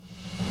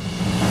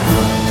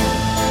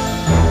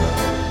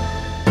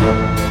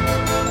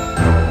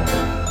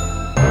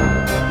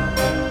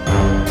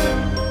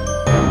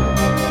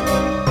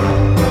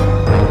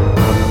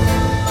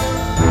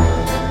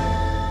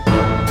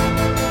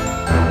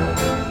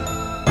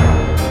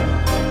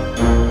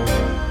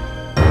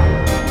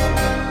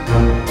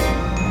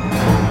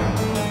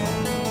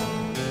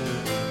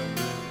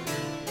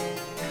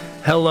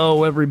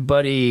Hello,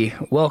 everybody.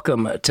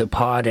 Welcome to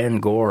Pod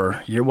and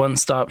Gore, your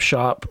one-stop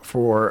shop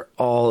for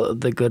all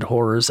the good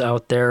horrors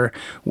out there.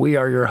 We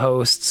are your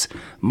hosts.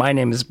 My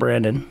name is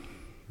Brandon.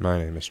 My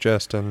name is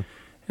Justin.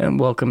 And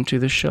welcome to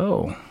the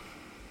show.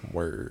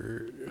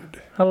 Word.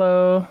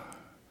 Hello.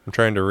 I'm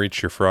trying to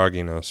reach your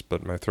frogginess,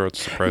 but my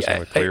throat's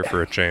surprisingly clear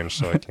for a change,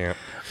 so I can't.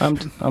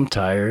 I'm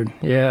tired.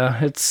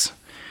 Yeah, it's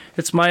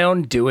my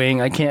own doing.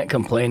 I can't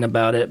complain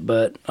about it,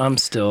 but I'm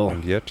still...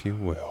 And yet you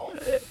will.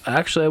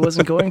 Actually, I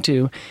wasn't going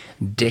to,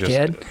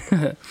 dickhead.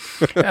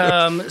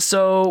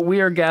 So we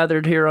are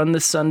gathered here on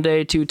this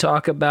Sunday to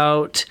talk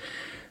about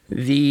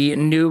the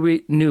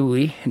newly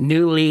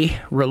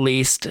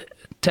released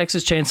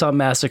Texas Chainsaw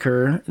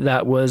Massacre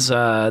that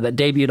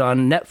debuted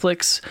on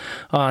Netflix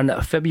on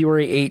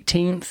February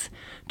 18th,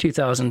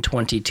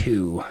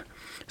 2022.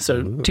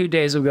 So 2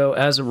 days ago,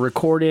 as of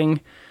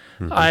recording.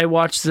 I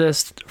watched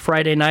this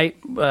Friday night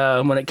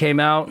when it came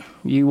out.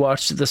 You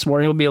watched it this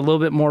morning. It'll be a little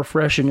bit more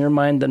fresh in your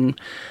mind than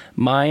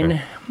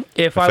mine.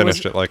 Yeah. I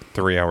finished it like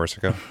 3 hours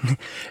ago.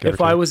 If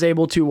I was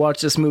able to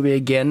watch this movie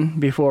again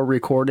before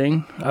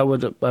recording, I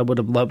would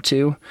have loved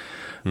to,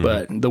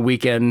 but the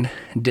weekend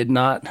did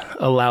not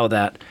allow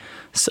that.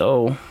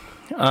 So,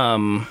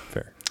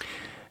 Fair.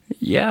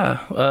 Yeah.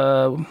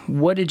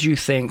 What did you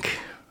think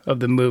of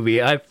the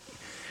movie?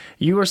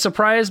 You were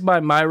surprised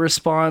by my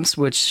response,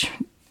 which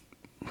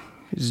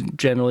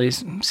generally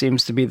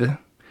seems to be the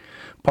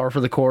par for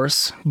the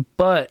course,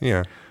 but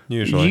yeah,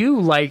 usually you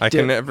liked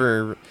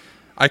it.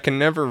 I can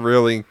never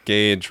really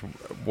gauge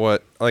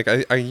what, like,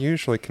 I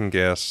usually can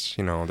guess,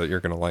 that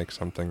you're going to like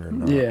something or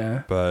not.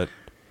 Yeah. But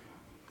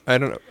I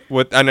don't know.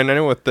 And I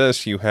know with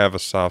this, you have a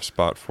soft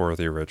spot for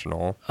the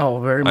original. Oh,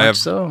 very much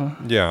so.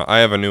 Yeah, I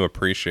have a new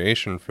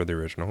appreciation for the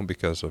original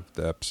because of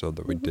the episode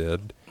that we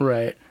did.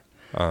 Right.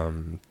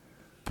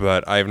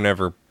 But I've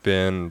never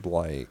been,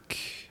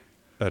 like,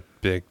 a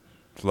big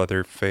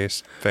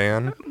Leatherface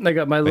fan. I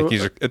got my little,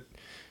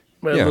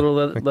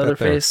 little like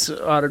Leatherface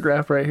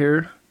autograph right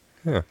here.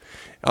 Yeah,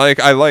 I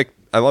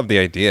love the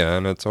idea,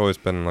 and it's always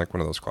been like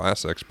one of those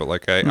classics. But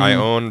like I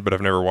own, but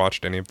I've never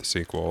watched any of the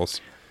sequels.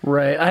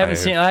 Right, I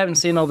haven't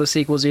seen all the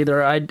sequels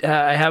either. I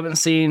haven't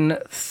seen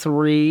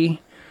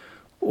 3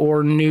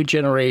 or New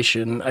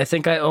Generation. I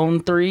think I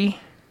own 3,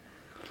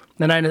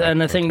 and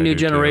I think New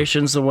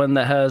Generation's the one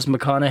that has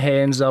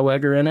McConaughey and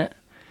Zellweger in it,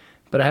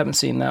 but I haven't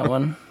seen that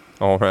one.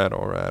 All right.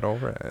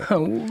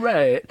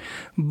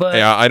 But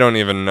yeah, I don't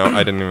even know.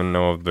 I didn't even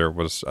know if there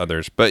was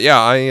others. But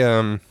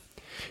yeah,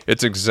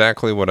 it's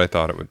exactly what I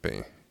thought it would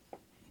be,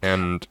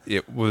 and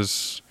it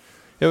was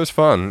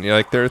fun.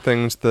 Like, there are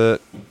things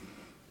that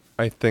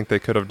I think they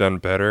could have done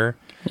better.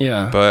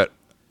 Yeah. But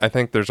I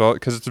think there's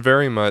because it's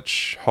very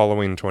much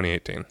Halloween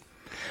 2018.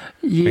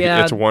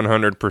 Yeah, it's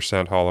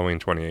 100% Halloween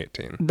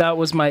 2018.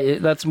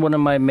 That's one of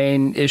my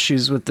main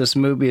issues with this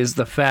movie is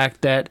the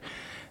fact that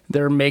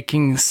they're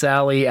making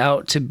Sally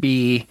out to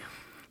be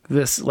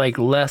this like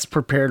less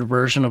prepared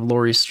version of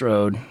Laurie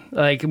Strode.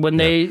 Like when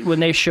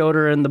they showed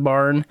her in the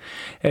barn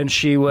and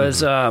she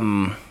was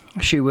gutting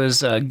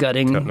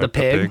the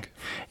pig.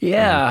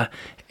 Yeah.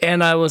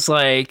 And I was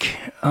like,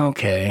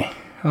 okay.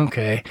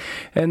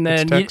 And then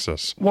it's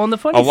Texas. And the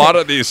funny thing, lot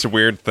of these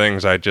weird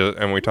things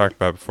and we talked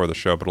about before the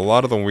show, but a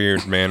lot of the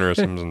weird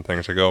mannerisms and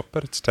things I go,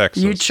 but it's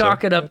Texas. You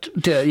chalk it up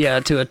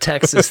to a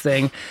Texas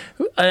thing.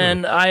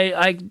 And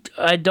I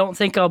don't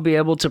think I'll be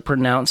able to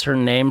pronounce her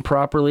name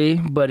properly,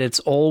 but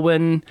it's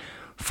Olwen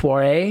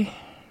Foray.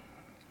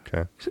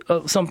 Okay.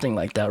 Something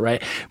like that,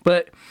 right?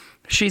 But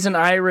she's an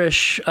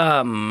Irish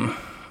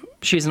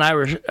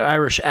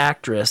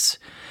actress.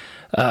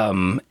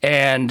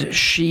 And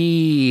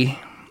she,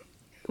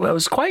 well, it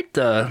was quite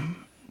the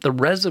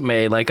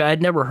resume. Like, I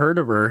had never heard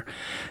of her,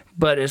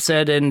 but it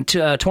said in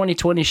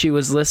 2020 she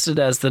was listed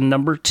as the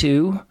number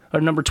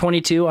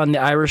 22 on the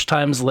Irish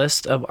Times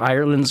list of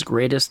Ireland's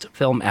greatest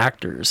film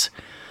actors.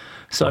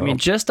 So, I mean,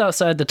 just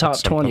outside the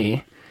top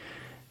 20.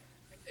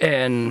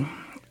 And,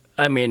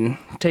 I mean,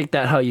 take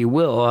that how you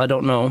will. I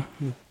don't know.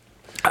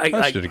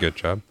 I did a good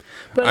job.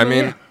 But, I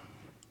mean...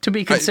 To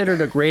be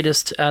considered a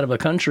greatest out of a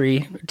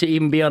country, to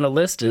even be on a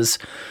list is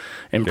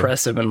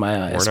impressive in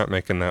my eyes. We're not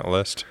making that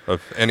list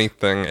of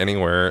anything,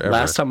 anywhere, ever.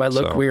 Last time I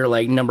looked, we were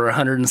like number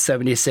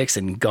 176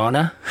 in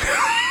Ghana.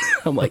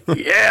 I'm like,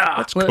 yeah.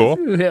 That's cool.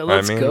 Yeah,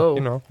 let's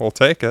go. We'll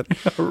take it.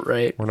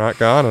 Right. We're not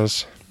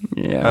Ghanas.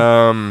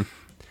 Yeah.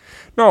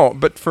 No,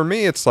 but for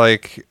me, it's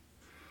like,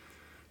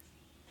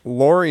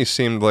 Laurie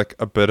seemed like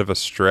a bit of a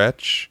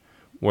stretch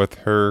with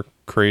her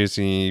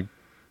crazy,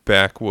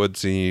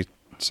 backwoodsy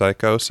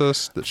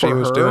psychosis that she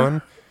was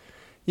doing.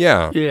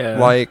 Yeah.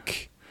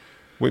 Like,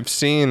 we've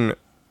seen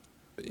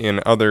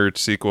in other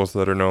sequels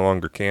that are no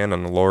longer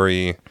canon,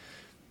 Laurie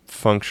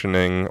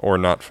functioning or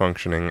not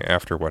functioning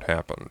after what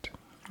happened.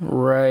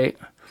 Right.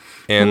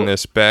 And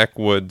this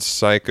backwoods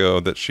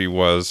psycho that she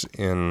was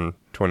in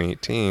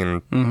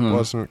 2018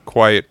 wasn't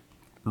quite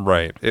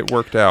Right. It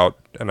worked out,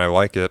 and I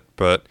like it,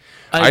 but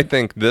I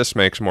think this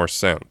makes more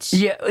sense.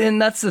 Yeah,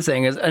 and that's the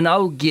thing, and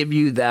I'll give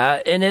you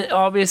that. And it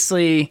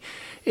obviously,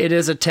 it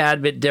is a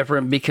tad bit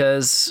different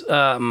because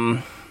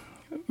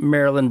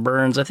Marilyn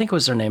Burns, I think it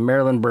was her name,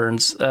 Marilyn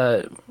Burns,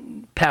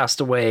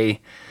 passed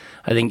away,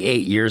 I think,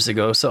 8 years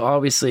ago. So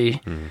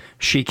obviously,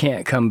 she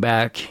can't come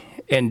back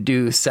and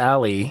do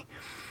Sally.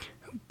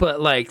 But,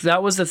 like,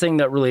 that was the thing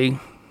that really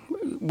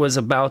was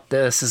about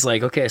this, is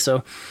like, okay,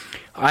 so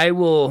I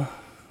will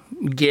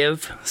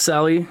give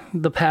Sally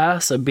the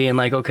pass of being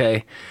like,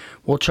 okay,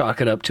 we'll chalk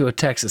it up to a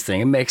Texas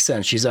thing. It makes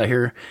sense. She's out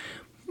here,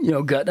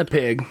 gutting a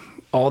pig,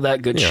 all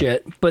that good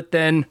shit. But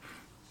then,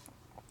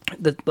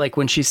 like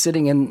when she's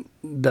sitting in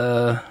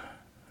the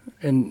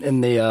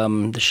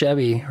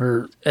Chevy,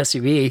 her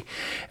SUV,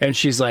 and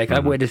she's like,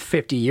 I've waited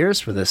 50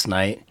 years for this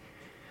night.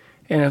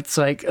 And it's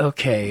like,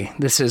 okay,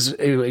 this is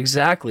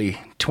exactly,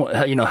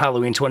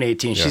 Halloween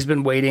 2018. Yeah. She's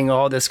been waiting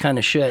all this kind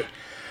of shit.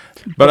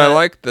 But I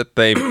like that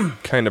they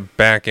kind of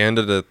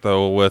back-ended it,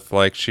 though, with,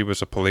 like, she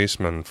was a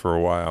policeman for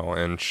a while,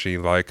 and she,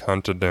 like,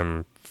 hunted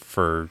him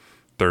for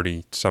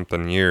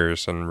 30-something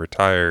years and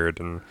retired,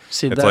 and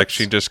it's like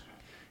she just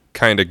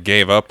kind of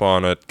gave up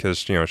on it because,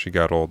 she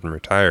got old and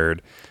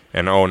retired,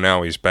 and,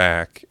 now he's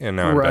back, and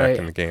now I'm back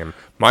in the game.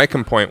 My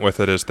complaint with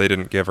it is they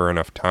didn't give her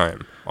enough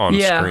time on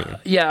screen.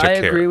 Yeah, I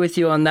agree with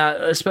you on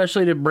that,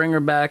 especially to bring her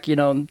back,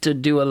 to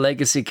do a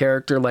legacy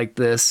character like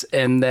this,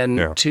 and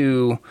then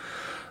to...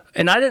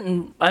 And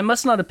I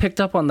must not have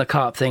picked up on the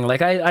cop thing.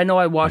 Like, I know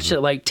I watched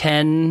it like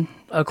 10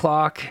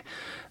 o'clock.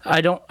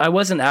 I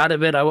wasn't out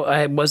of it.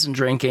 I wasn't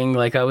drinking.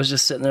 Like, I was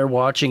just sitting there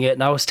watching it,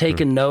 and I was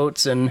taking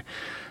notes. And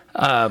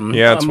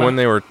it's when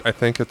I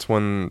think it's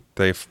when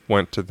they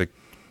went to the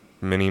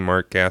Mini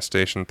Mart gas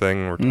station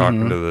thing. We're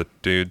talking to the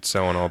dude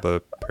selling all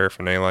the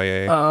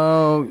paraphernalia.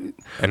 Oh.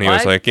 And he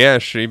was like, yeah,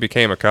 she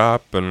became a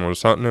cop and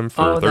was hunting him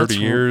for 30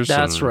 years.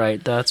 That's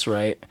right.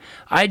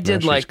 I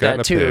did like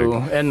that too.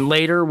 And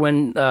later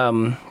when,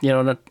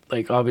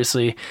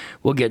 obviously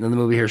we'll get into the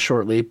movie here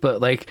shortly,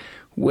 but like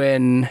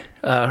when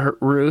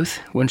Ruth,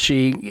 when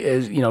she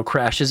is,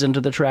 crashes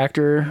into the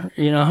tractor,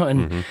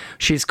 and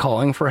she's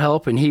calling for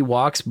help and he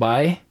walks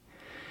by,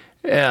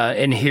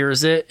 and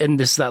hears it, and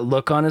just that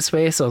look on his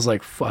face, I was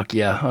like, fuck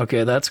yeah,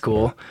 okay, that's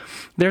cool.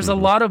 There's a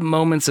lot of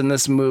moments in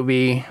this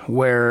movie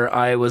where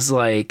I was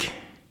like,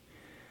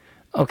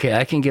 okay,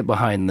 I can get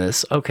behind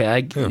this. Okay, I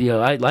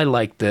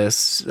like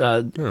this.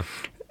 The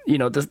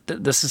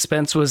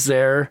suspense was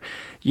there.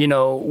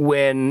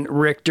 When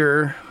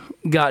Richter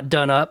got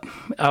done up,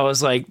 I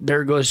was like,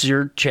 there goes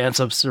your chance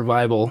of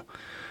survival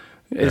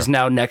is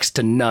now next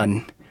to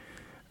none.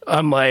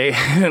 I'm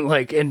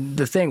like, and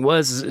the thing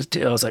was,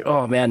 I was like,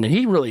 oh man, and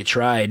he really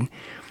tried,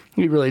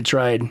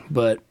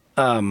 but,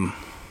 so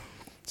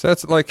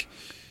that's like,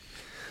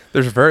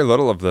 there's very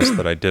little of this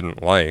that I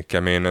didn't like. I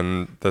mean,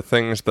 and the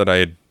things that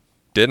I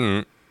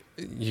didn't,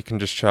 you can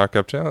just chalk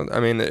up to, I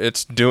mean,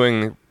 it's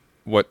doing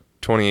what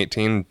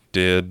 2018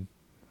 did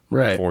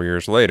 4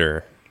 years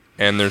later,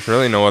 and there's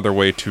really no other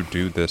way to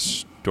do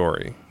this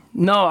story.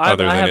 No, I have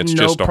it's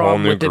no just a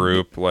problem whole new with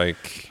group,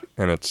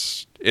 and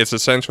it's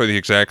essentially the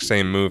exact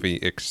same movie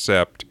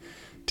except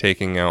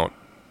taking out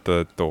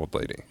the old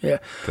lady. Yeah,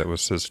 that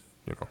was his.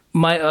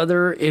 My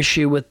other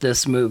issue with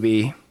this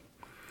movie,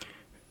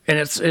 and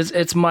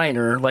it's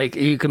minor. Like,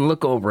 you can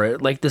look over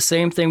it. Like the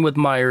same thing with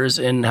Myers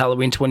in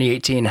Halloween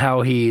 2018,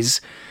 how he's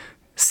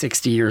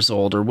 60 years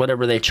old or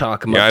whatever they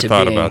chalk him up to being.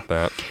 Yeah, I thought about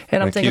that.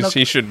 And I'm thinking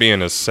he should be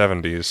in his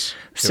 70s.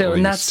 So,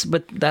 and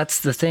that's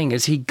the thing,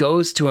 is he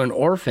goes to an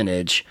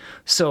orphanage.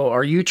 So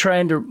are you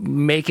trying to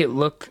make it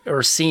look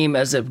or seem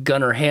as if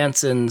Gunnar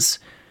Hansen's,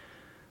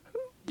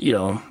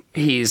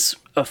 he's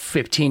a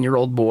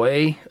 15-year-old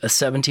boy, a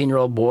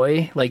 17-year-old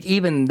boy? Like,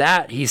 even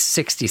that, he's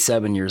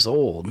 67 years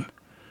old.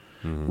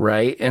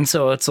 Right? And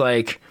so it's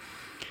like,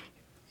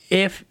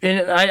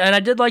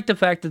 I did like the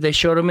fact that they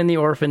showed him in the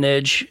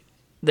orphanage,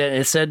 that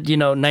it said,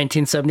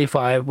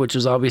 1975, which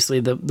is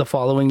obviously the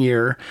following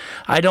year.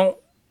 I don't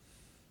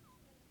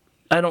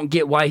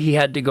get why he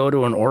had to go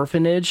to an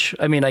orphanage.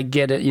 I mean, I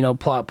get it,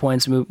 plot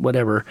points,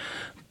 whatever.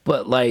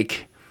 But,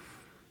 like,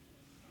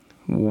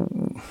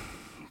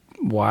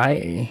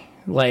 why?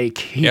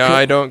 Like,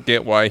 I don't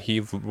get why he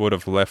would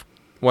have left.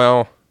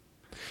 Well,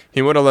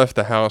 he would have left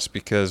the house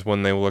because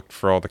when they looked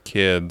for all the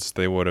kids,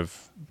 they would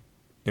have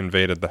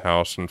invaded the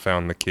house and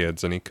found the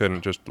kids, and he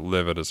couldn't just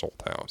live at his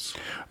old house.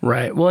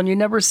 Right. Well, and you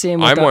never see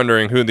him. I'm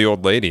wondering who the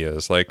old lady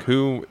is. Like,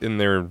 who in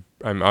there?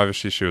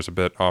 Obviously she was a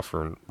bit off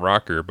her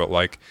rocker, but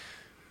like,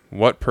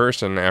 what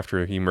person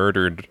after he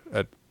murdered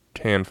a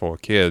handful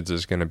of kids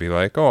is going to be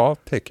like, oh, I'll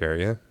take care of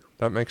you?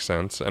 That makes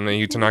sense. And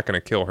he's not going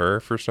to kill her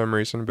for some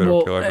reason, but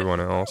he'll kill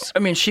everyone else. I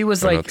mean, she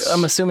was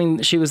I'm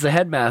assuming she was the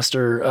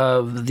headmaster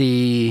of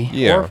the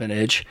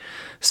orphanage.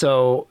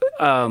 So,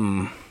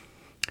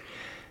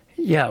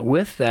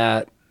 with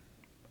that,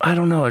 I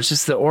don't know. It's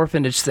just the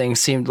orphanage thing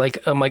seemed like,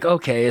 I'm like,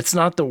 okay, it's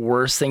not the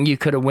worst thing you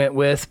could have went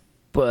with,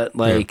 but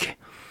like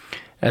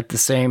at the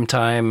same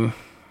time,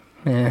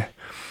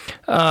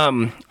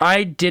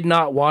 I did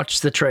not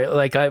watch the trailer.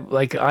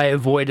 I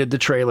avoided the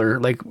trailer.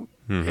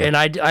 And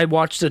I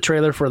watched the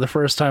trailer for the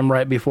first time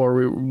right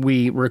before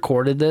we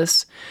recorded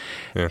this,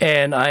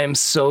 and I am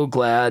so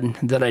glad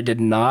that I did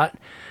not,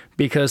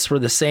 because for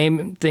the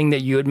same thing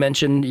that you had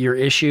mentioned, your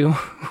issue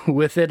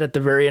with it at the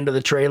very end of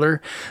the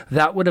trailer,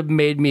 that would have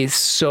made me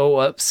so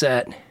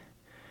upset.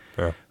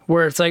 Yeah.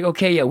 Where it's like,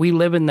 okay, yeah, we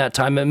live in that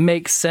time. It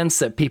makes sense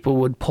that people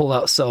would pull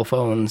out cell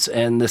phones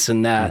and this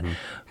and that,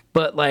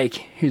 but like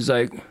he's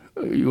like,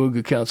 "You want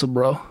to get canceled,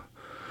 bro?"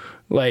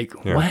 Like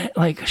what?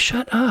 Like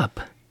shut up.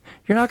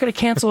 You're not going to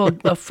cancel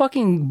a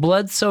fucking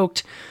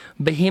blood-soaked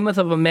behemoth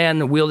of a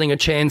man wielding a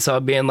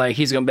chainsaw being like,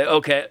 he's going to be,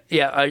 okay,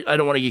 yeah, I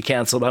don't want to get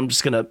canceled. I'm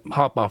just going to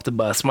hop off the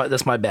bus.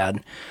 That's my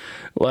bad.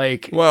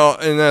 Like, well,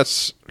 and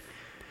it's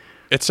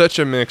such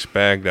a mixed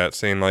bag, that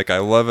scene. Like, I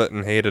love it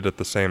and hate it at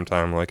the same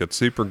time. Like, it's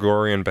super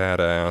gory and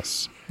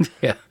badass.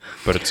 Yeah.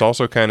 But it's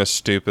also kind of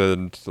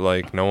stupid.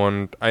 Like, no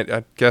one,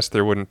 I guess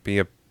there wouldn't be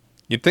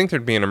you'd think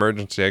there'd be an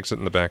emergency exit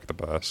in the back of the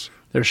bus.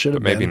 There should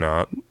have been. Maybe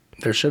not.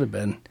 There should have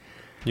been.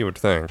 You would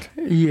think.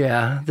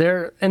 Yeah,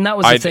 and that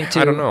was the thing too.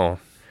 I don't know.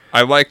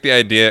 I like the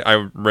idea.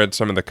 I read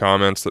some of the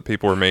comments that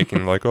people were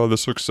making, like, "Oh,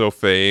 this looks so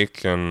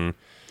fake," and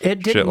it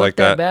didn't shit look like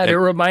that bad. It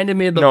reminded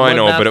me of the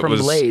bloodbath from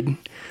Blade,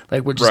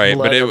 like with just right.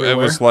 blood But it everywhere.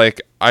 was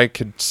like I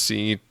could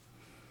see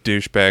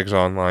douchebags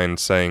online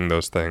saying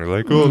those things,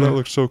 like, "Oh, that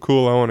looks so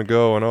cool. I want to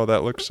go," and "Oh,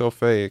 that looks so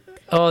fake."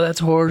 Oh, that's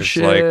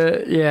horseshit.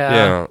 Like,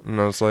 yeah. And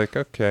I was like,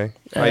 okay.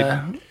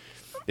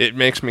 It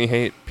makes me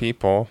hate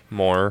people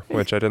more,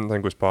 which I didn't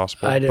think was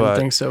possible. I didn't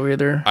think so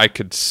either. I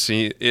could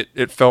see it.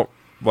 It felt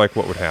like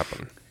what would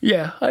happen.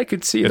 Yeah, I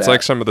could see It's that.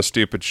 like some of the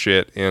stupid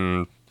shit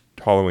in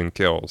Halloween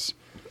Kills.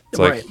 It's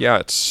like, yeah,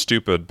 it's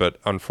stupid, but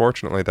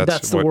unfortunately,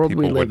 that's what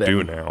people would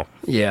do now.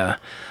 Yeah.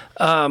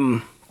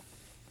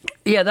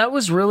 Yeah, that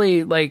was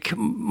really like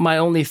my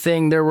only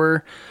thing.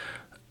 The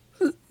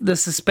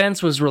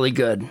suspense was really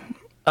good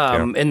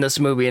in this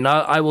movie, and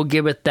I will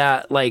give it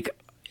that. Like,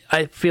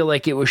 I feel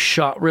like it was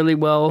shot really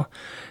well.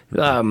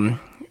 The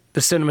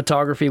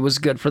cinematography was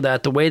good for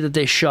that. The way that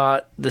they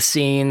shot the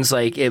scenes,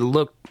 like it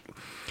was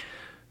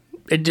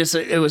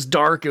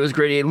dark. It was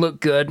gritty. It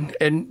looked good.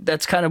 And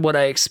that's kind of what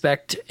I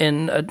expect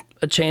in a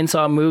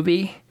chainsaw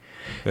movie.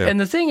 Yeah. And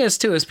the thing is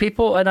too, is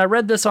people, and I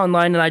read this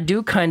online and I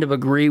do kind of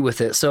agree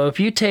with it. So if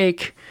you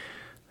take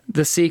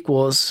the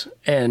sequels,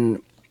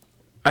 and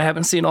I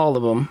haven't seen all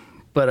of them,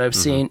 but I've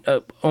seen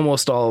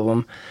almost all of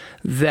them,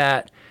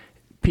 that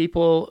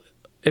people,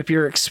 if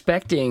you're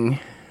expecting,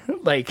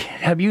 like,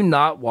 have you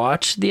not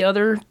watched the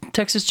other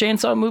Texas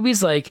Chainsaw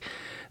movies? Like,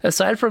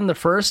 aside from the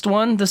first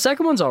one, the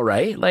second one's all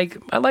right. Like,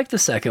 I like the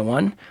second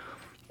one.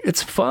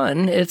 It's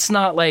fun. It's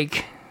not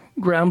like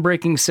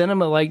groundbreaking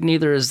cinema, like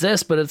neither is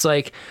this, but it's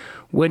like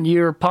when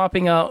you're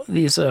popping out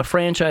these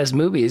franchise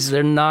movies,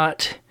 they're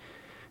not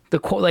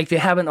they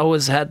haven't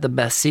always had the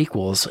best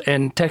sequels,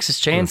 and Texas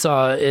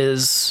Chainsaw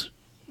is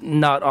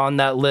not on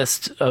that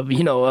list of,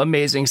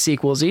 amazing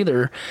sequels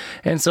either.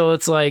 And so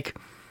it's like,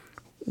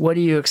 what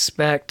do you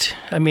expect?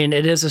 I mean,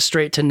 it is a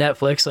straight to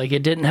Netflix. Like,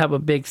 it didn't have a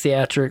big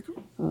theatric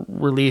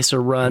release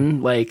or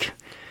run. Like,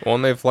 well,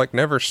 and they've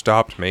never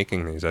stopped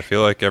making these. I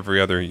feel like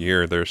every other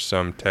year there's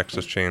some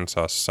Texas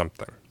Chainsaw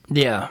something.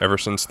 Yeah. Ever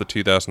since the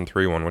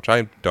 2003 one, which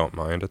I don't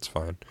mind. It's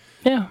fine.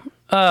 Yeah.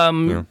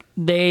 I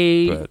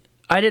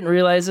didn't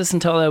realize this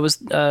until I was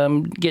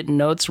getting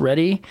notes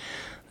ready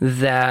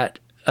that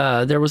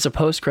there was a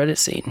post-credit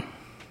scene.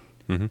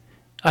 Mm-hmm.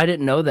 I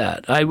didn't know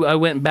that. I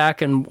went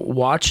back and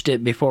watched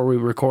it before we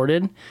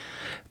recorded,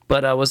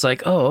 but I was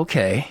like, oh,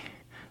 okay,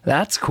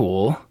 that's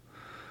cool.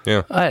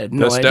 Yeah. I had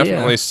no idea. This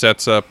definitely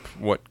sets up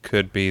what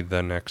could be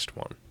the next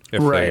one,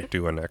 if they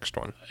do a next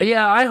one.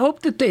 Yeah, I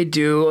hope that they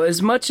do.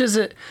 As much as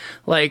it,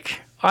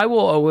 like, I will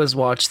always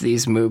watch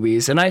these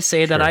movies, and I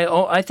say that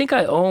I think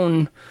I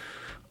own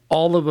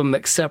all of them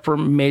except for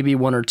maybe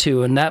one or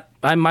two, and that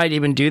I might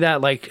even do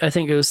that. Like, I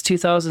think it was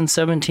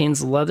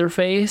 2017's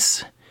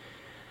Leatherface.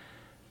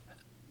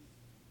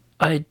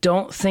 I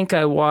don't think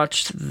I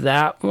watched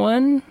that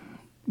one,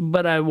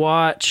 but I did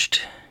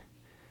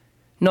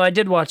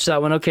watch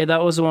that one. Okay,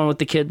 that was the one with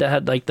the kid that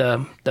had like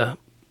the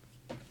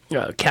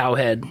cow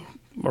head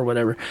or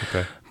whatever.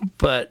 Okay,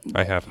 but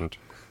I haven't.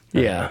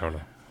 Yeah, I don't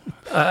know.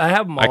 I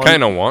have them all. I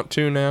kind of want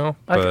to now,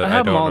 but I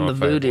have them all in the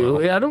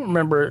Vudu. I don't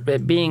remember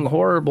it being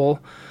horrible,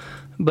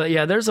 but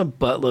yeah, there's a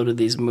buttload of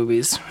these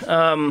movies.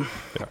 Yeah.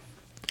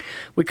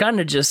 We kind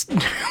of just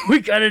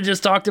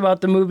talked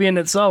about the movie in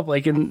itself,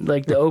 like in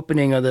like the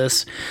opening of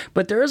this,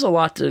 but there is a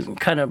lot to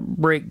kind of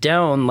break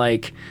down.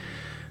 Like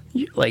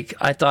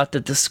I thought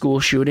that the school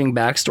shooting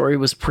backstory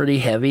was pretty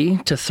heavy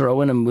to throw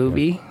in a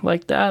movie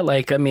like that.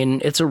 Like, I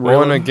mean, it's a real...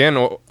 Well, and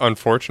again,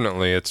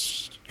 unfortunately,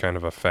 it's kind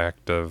of a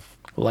fact of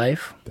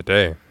life. The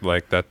day.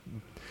 Like, that,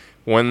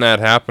 when that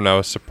happened, I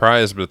was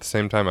surprised, but at the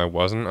same time, I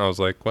wasn't. I was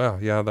like, well,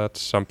 yeah, that's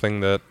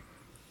something that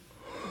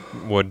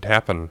would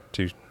happen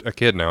to a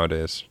kid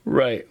nowadays.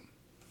 Right.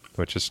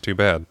 Which is too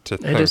bad to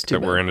think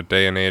that we're in a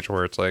day and age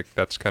where it's like,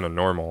 that's kind of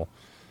normal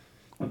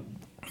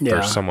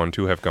for someone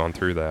to have gone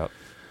through that.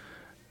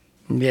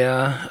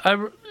 Yeah,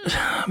 I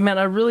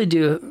really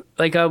do.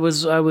 Like I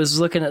was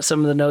looking at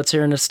some of the notes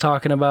here, and it's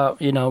talking about,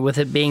 with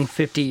it being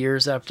 50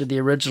 years after the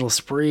original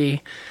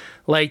Spree,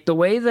 like the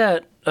way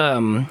that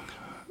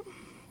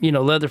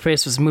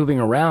Leatherface was moving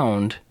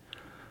around.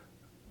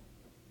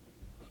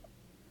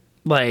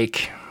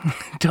 Like,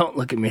 don't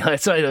look at me.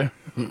 The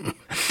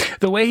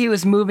way he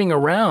was moving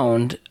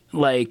around,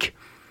 like,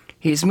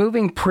 he's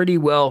moving pretty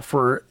well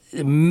for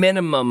a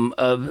minimum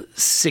of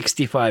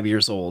 65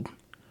 years old.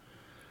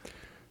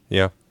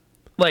 Yeah.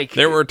 Like,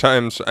 there were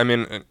times, I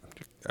mean,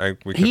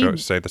 we could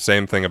say the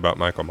same thing about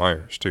Michael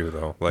Myers, too,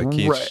 though. Like,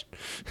 he's... Right.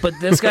 But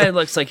this guy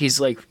looks like there's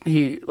like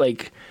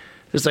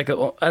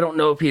I don't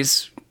know if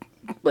he's,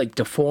 like,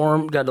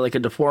 deformed, got like a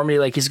deformity,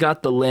 like he's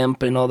got the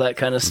limp and all that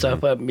kind of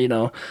stuff,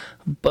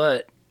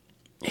 but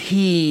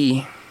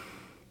he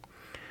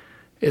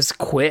is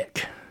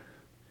quick.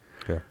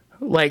 Yeah.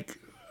 Like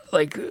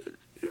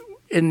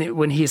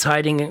when he's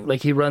hiding,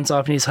 like he runs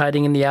off and he's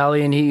hiding in the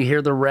alley and you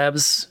hear the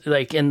revs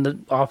like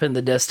off in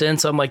the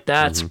distance. I'm like,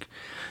 that's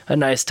a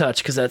nice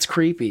touch because that's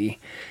creepy.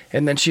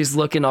 And then she's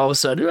looking all of a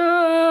sudden,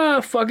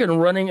 fucking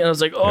running. And I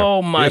was like,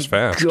 oh my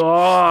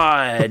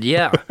God.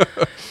 Yeah.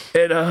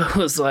 It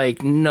was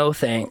like, no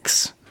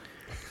thanks.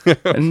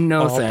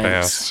 No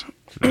thanks. Pass.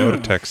 Go to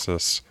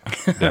Texas.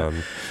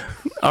 Done.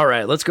 All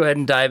right, let's go ahead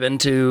and dive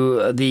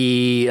into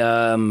the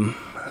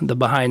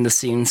behind the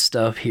scenes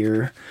stuff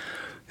here.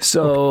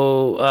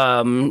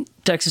 So,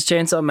 Texas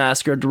Chainsaw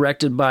Massacre,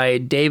 directed by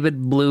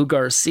David Blue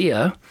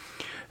Garcia,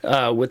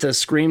 with a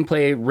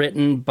screenplay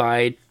written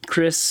by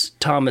Chris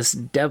Thomas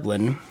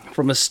Devlin,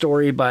 from a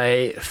story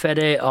by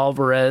Fede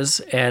Alvarez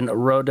and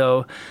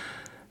Rodo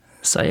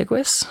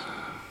Sayagues.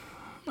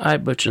 I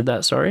butchered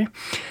that, sorry.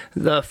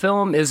 The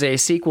film is a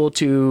sequel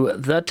to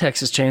The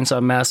Texas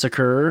Chainsaw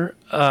Massacre,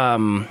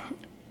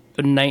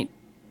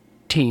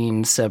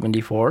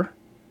 1974.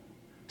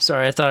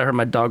 Sorry, I thought I heard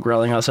my dog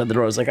growling outside the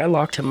door. I was like, I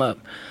locked him up.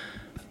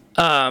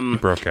 He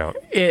broke out.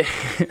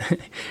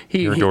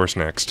 Your door's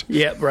next.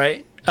 Yeah,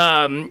 right.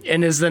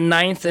 And is the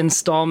 9th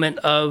installment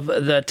of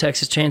the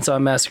Texas Chainsaw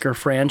Massacre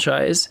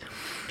franchise.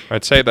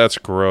 I'd say that's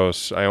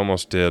gross. I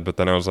almost did, but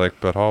then I was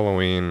like, but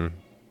Halloween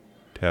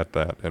had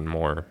that and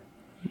more.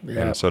 Yep.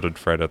 And so did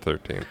Friday the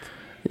 13th.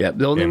 Yeah,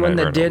 the only one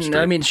that didn't.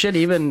 I mean, shit,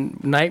 even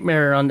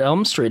Nightmare on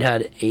Elm Street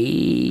had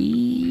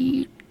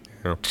 8.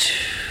 Yeah.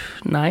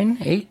 9?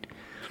 8?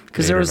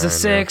 Because there was the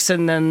 6,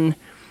 and then...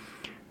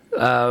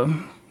 because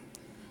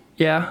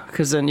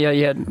then,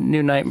 you had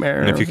New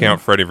Nightmare. And if you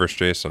count Freddy vs.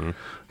 Jason.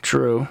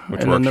 True.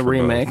 And then the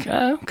remake.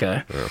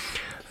 Okay. Yeah.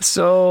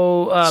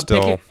 So...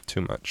 still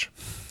too much.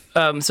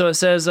 So it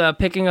says,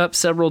 picking up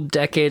several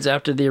decades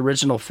after the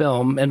original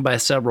film, and by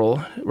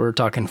several, we're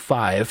talking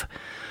 5,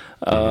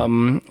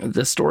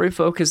 the story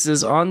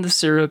focuses on the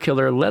serial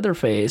killer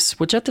Leatherface,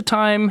 which at the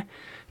time,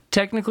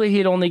 technically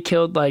he'd only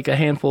killed like a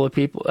handful of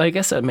people. I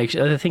guess that makes,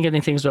 I think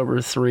anything's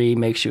over 3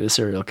 makes you a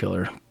serial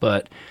killer,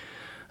 but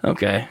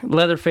okay.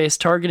 Leatherface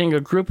targeting a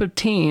group of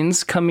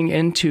teens coming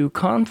into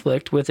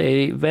conflict with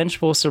a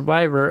vengeful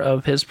survivor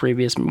of his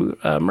previous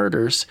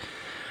murders.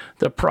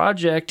 The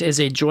project is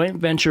a joint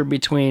venture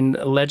between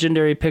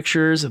Legendary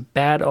Pictures,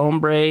 Bad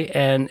Hombre,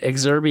 and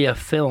Exerbia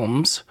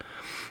Films.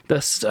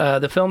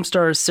 The film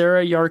stars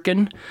Sarah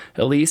Yarkin,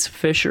 Elise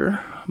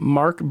Fisher,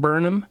 Mark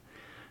Burnham,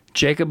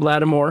 Jacob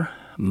Lattimore,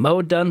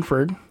 Mo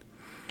Dunford,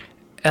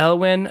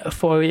 Elwyn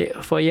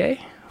Foyer,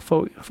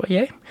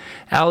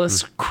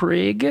 Alice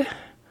Krigge,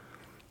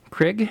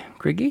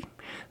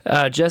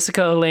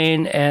 Jessica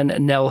Elaine, and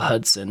Nell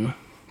Hudson.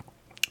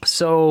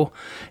 So,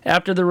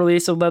 after the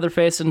release of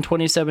Leatherface in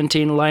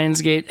 2017,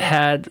 Lionsgate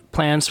had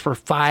plans for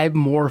 5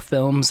 more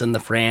films in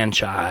the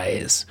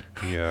franchise.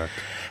 Yeah.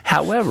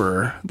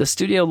 However, the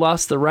studio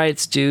lost the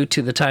rights due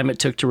to the time it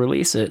took to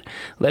release it.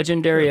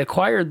 Legendary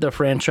acquired the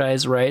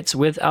franchise rights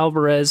with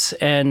Alvarez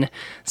and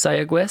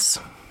Sayagues,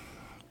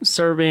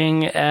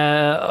 serving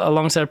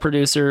alongside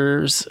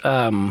producers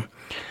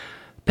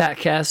Pat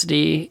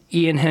Cassidy,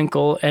 Ian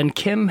Hinkle, and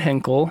Kim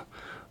Hinkle,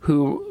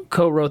 who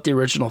co-wrote the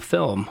original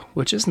film,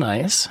 which is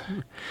nice.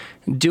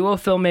 Duo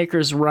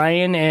filmmakers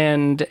Ryan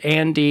and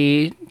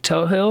Andy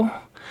Tohill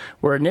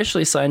were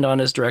initially signed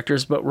on as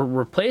directors, but were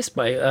replaced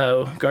by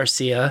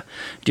Garcia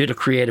due to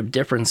creative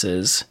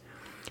differences.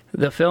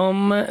 The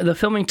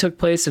filming took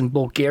place in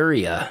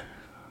Bulgaria.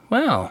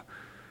 Wow.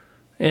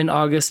 In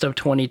August of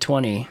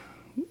 2020.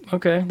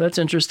 Okay, that's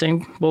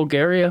interesting.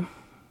 Bulgaria.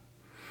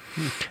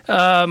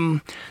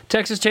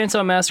 Texas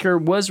Chainsaw Massacre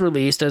was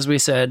released, as we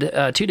said,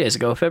 2 days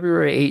ago,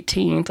 February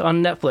 18th,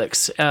 on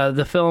Netflix.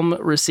 The film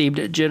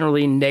received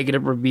generally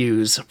negative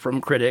reviews from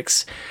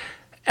critics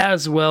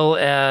as well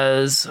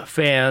as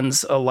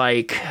fans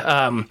alike.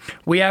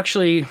 We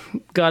actually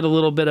got a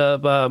little bit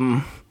of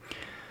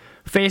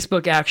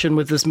Facebook action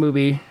with this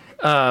movie,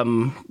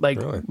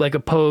 like a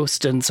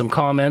post and some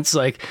comments.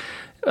 Like,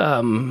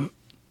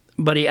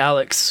 buddy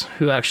Alex,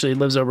 who actually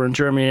lives over in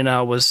Germany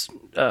now, was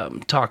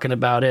talking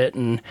about it,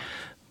 and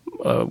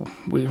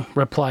we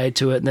replied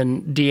to it. And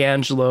then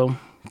D'Angelo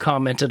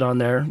commented on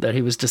there that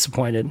he was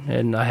disappointed,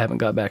 and I haven't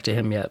got back to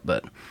him yet,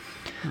 but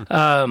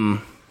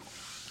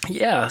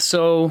Yeah,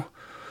 so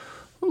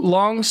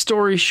long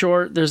story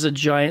short, there's a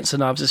giant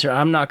synopsis here.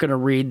 I'm not going to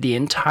read the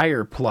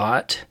entire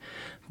plot,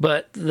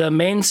 but the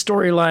main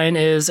storyline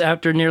is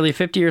after nearly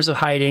 50 years of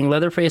hiding,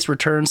 Leatherface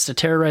returns to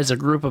terrorize a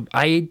group of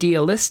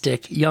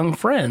idealistic young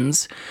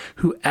friends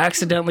who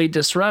accidentally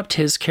disrupt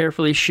his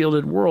carefully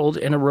shielded world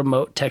in a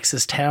remote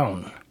Texas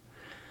town.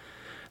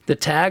 The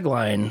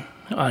tagline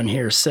on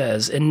here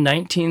says, in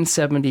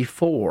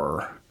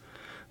 1974,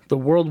 the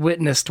world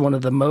witnessed one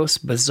of the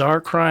most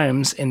bizarre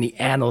crimes in the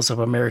annals of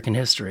American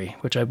history,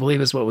 which I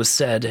believe is what was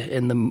said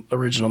in the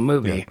original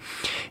movie.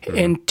 Yeah.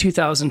 In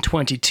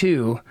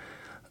 2022,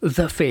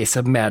 the face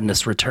of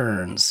madness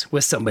returns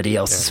with somebody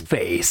else's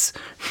face.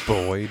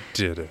 Boy,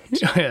 did it.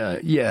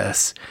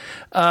 Yes.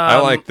 I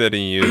like that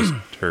he used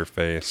her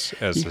face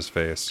as his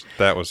face.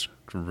 That was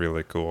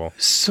really cool.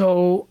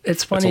 So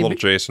it's funny. It's a little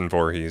Jason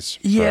Voorhees.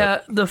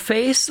 Yeah, the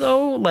face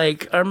though,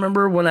 like I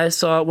remember when I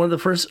saw one of the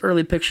first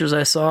early pictures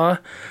I saw,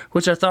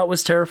 which I thought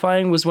was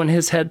terrifying, was when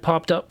his head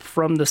popped up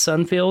from the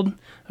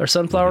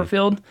sunflower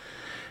field,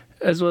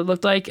 as what it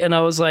looked like, and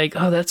I was like,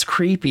 oh, that's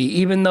creepy.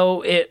 Even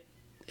though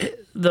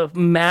the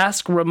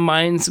mask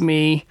reminds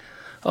me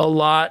a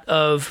lot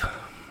of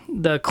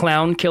the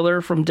clown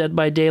killer from Dead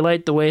by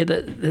Daylight, the way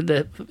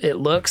that it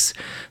looks.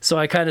 So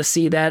I kind of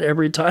see that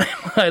every time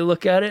I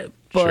look at it.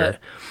 But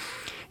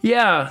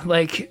yeah,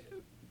 like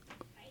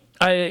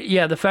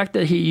the fact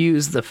that he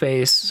used the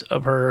face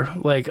of her,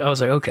 like I was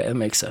like, okay, that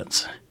makes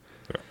sense.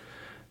 Yeah.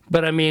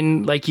 But I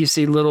mean, like you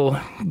see little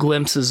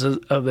glimpses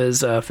of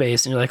his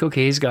face, and you're like,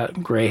 okay, he's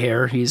got gray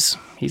hair. He's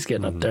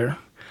getting up there.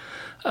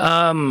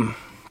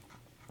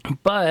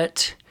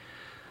 But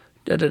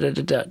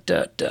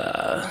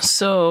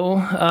so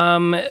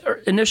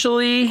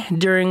initially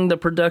during the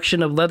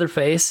production of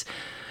Leatherface,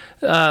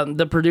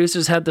 the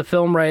producers had the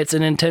film rights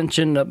and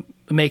intention of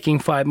making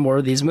 5 more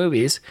of these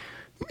movies.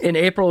 In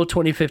April of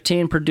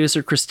 2015,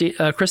 producer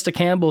Krista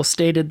Campbell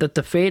stated that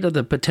the fate of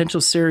the potential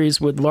series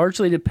would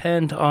largely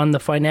depend on the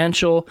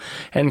financial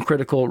and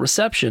critical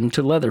reception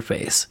to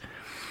Leatherface.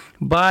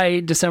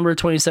 By December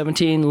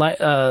 2017,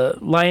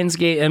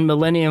 Lionsgate and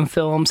Millennium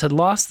Films had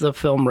lost the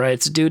film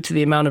rights due to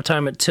the amount of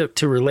time it took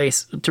to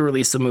release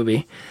the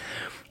movie.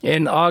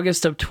 In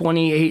August of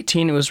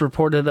 2018, it was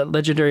reported that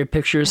Legendary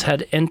Pictures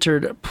had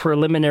entered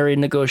preliminary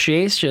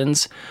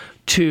negotiations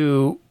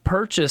to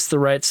purchase the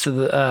rights to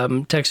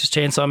the Texas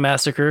Chainsaw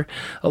Massacre,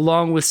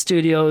 along with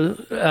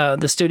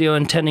the studio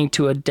intending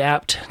to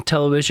adapt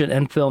television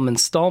and film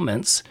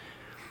installments.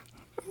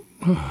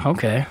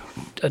 Okay,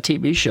 a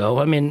TV show.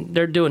 I mean,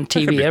 they're doing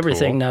TV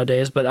everything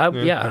nowadays, but I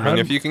mean,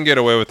 if you can get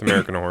away with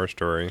American Horror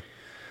Story.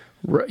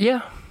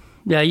 Yeah,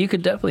 you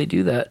could definitely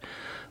do that.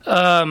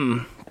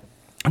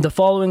 The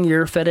following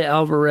year, Fede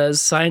Alvarez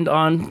signed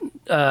onto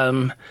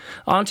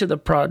the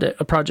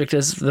project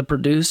as the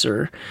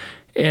producer.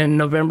 In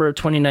November of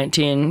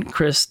 2019,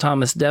 Chris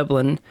Thomas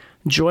Devlin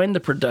joined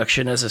the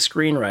production as a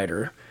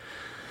screenwriter.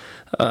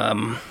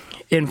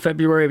 In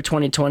February of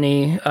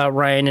 2020,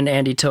 Ryan and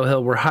Andy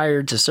Tohill were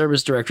hired to serve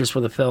as directors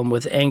for the film,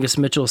 with Angus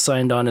Mitchell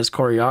signed on as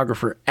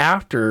choreographer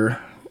after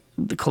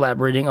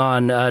collaborating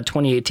on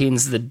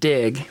 2018's The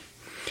Dig.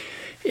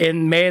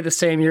 In May of the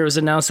same year, it was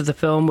announced that the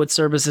film would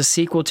serve as a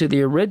sequel to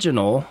the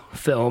original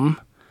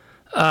film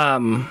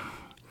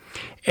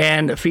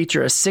and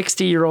feature a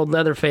 60-year-old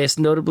Leatherface,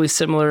 notably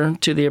similar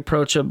to the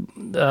approach of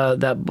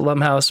that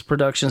Blumhouse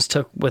Productions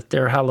took with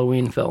their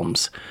Halloween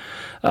films.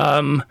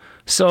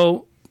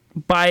 So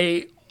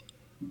by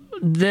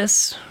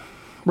this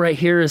right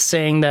here is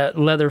saying that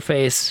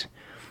Leatherface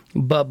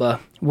Bubba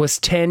was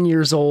 10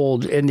 years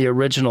old in the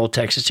original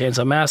Texas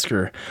Chainsaw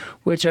Massacre,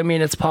 which, I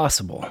mean, it's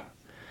possible.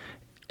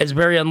 It's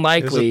very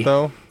unlikely. Is it,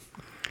 though?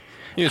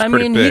 I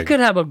mean, big.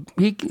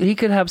 He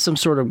could have some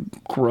sort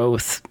of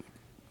growth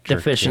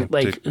deficient,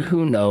 like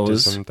who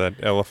knows? That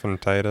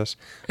elephantitis.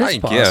 It's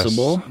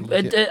possible.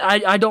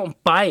 I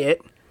don't buy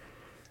it.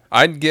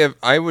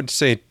 I would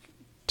say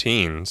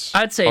teens.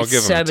 I'd say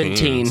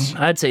 17.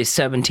 I'd say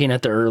 17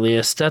 at the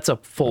earliest. That's a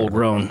full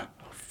grown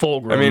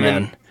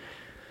man.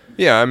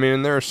 I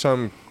mean, there are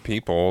some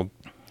people,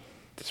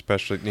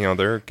 especially,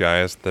 there are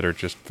guys that are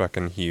just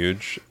fucking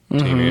huge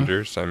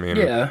teenagers. I mean,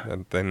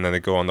 and then they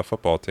go on the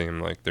football team,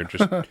 like they're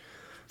just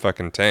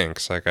fucking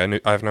tanks. Like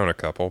I've known a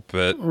couple,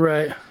 but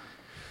right.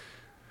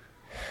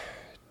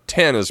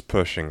 10 is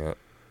pushing it.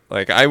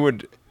 Like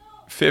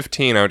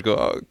 15, I would go,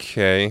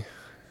 okay,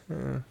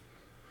 all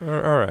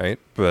right,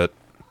 but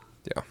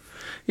yeah.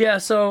 Yeah,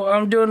 so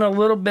I'm doing a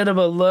little bit of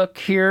a look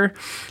here.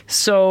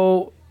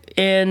 So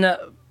in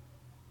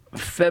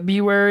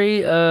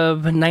February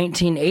of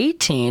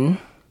 1918,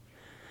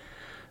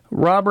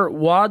 Robert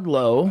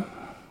Wadlow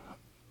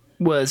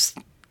was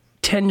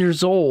 10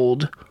 years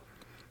old,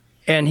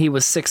 and he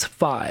was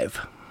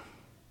 6'5".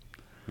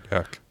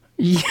 Yuck.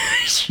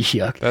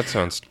 Yuck. That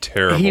sounds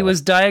terrible. He was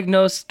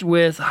diagnosed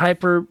with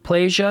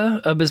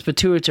hyperplasia of his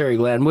pituitary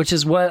gland, which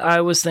is what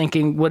I was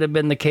thinking would have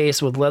been the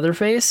case with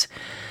Leatherface.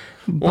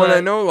 Well, I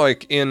know,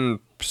 like, in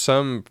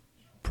some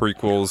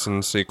prequels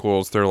and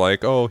sequels, they're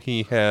like, oh,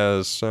 he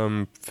has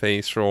some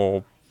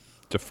facial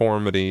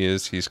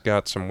deformities. He's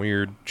got some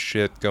weird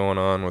shit going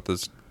on with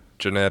his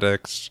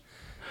genetics,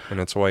 and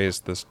it's why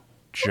he's this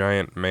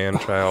giant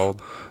man-child.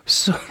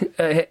 So,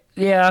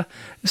 yeah.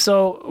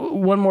 So,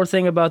 one more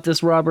thing about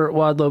this Robert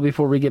Wadlow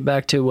before we get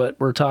back to what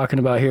we're talking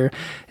about here.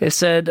 It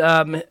said,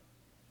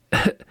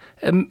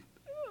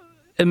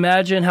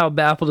 imagine how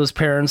baffled his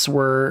parents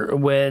were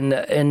when,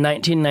 in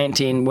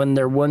 1919, when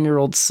their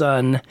 1-year-old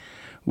son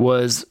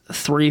was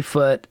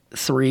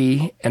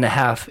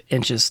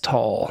 3'3.5"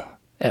 tall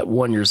at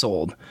 1 year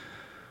old.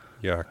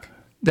 Yuck.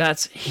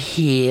 That's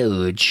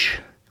huge.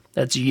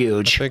 That's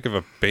huge. How big of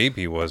a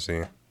baby was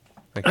he?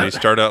 Like, did he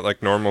start out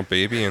like normal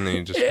baby and then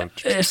he just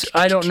went...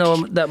 I don't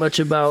know that much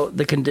about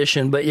the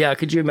condition, but yeah,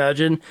 could you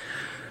imagine?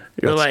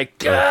 You're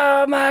like,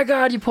 oh my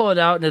God, you pull it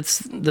out and it's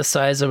the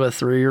size of a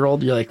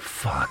 3-year-old. You're like,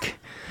 fuck,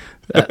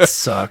 that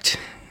sucked.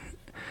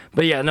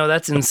 But yeah, no,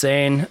 that's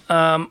insane.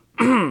 So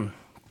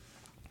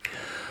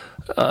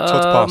it's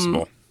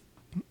possible.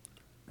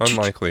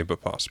 Unlikely,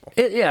 but possible.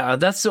 Yeah,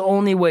 that's the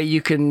only way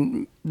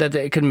that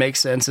it can make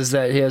sense, is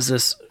that he has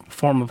this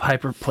form of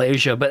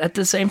hyperplasia. But at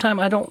the same time,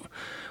 I don't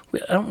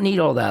need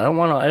all that. I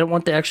don't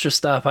want the extra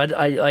stuff.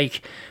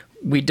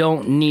 We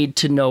don't need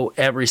to know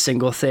every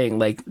single thing.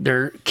 Like,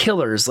 they're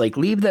killers. Like,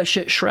 leave that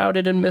shit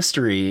shrouded in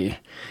mystery.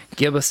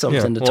 Give us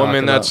something to talk about. Well, I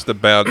mean, that's the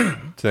bad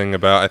thing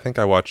about... I think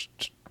I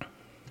watched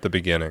the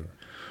beginning.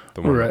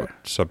 The one right.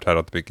 Subtitled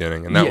at the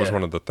beginning. And that was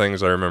one of the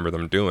things I remember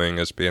them doing,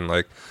 is being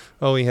like,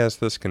 oh, he has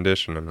this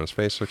condition and his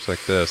face looks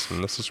like this.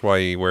 And this is why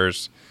he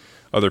wears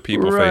other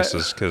people's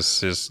faces,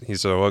 because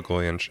he's so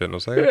ugly and shit. And I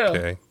was like,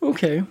 okay.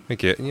 I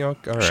get, all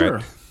right.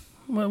 Sure.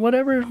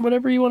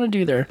 Whatever you want to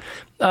do there.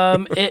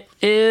 It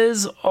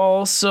is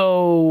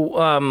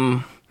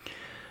also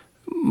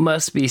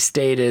must be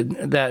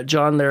stated that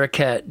John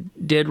Larroquette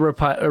did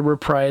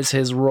reprise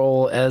his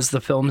role as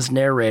the film's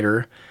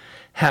narrator,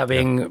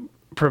 having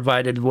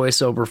provided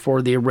voiceover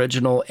for the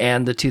original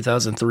and the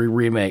 2003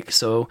 remake.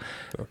 So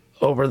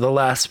over the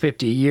last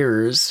 50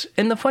 years.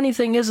 And the funny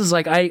thing is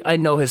like, I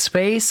know his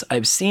face.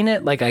 I've seen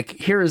it. Like, I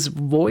hear his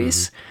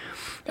voice.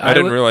 Mm-hmm. I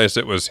didn't realize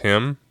it was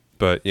him.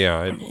 But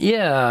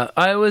yeah,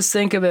 I always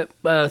think of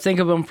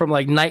him from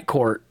like Night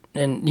Court,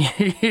 and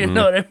you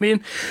know what I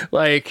mean.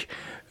 Like,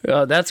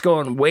 that's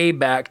going way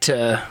back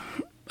to.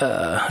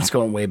 It's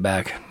going way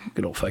back.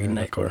 Good old fucking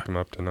Night Court. Look him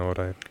up to know what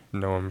I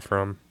know him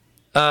from.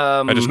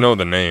 I just know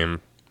the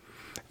name.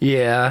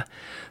 Yeah.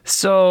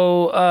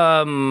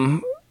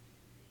 So,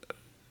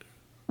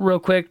 real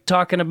quick,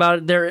 talking about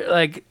it, there,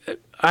 like,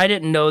 I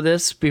didn't know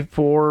this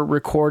before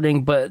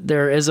recording, but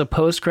there is a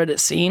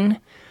post-credit scene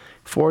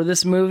for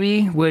this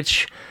movie,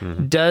 which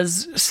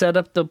does set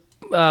up the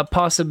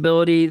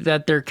possibility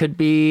that there could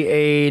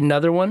be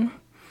another one.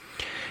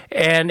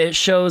 And it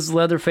shows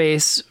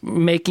Leatherface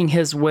making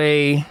his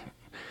way...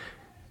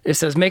 It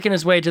says, making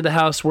his way to the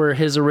house where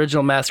his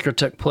original massacre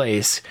took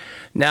place.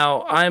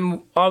 Now,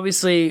 I'm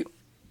obviously...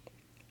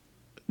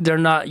 They're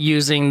not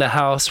using the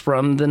house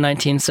from the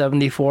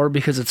 1974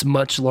 because it's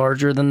much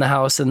larger than the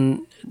house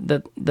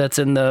that's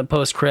in the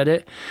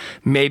post-credit.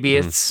 Maybe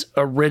it's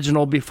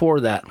original before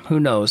that. Who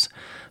knows?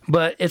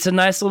 But it's a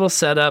nice little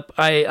setup.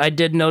 I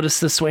did notice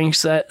the swing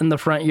set in the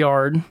front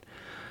yard,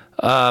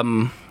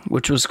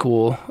 which was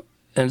cool.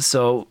 And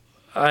so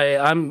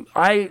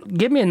I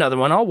give me another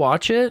one. I'll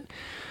watch it.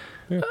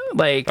 Yeah.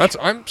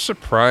 I'm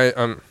surprised.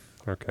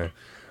 Okay.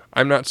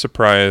 I'm not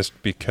surprised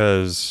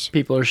because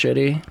people are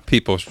shitty.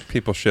 People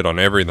shit on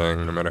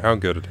everything, no matter how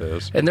good it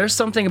is. And there's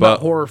something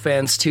about horror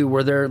fans too,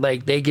 where they're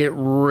like, they get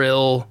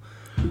real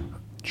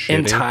shitty.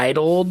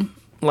 Entitled.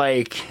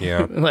 Like,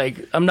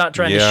 like, I'm not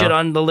trying to shit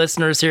on the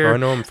listeners here. I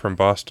know him from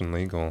Boston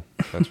Legal.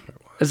 That's what it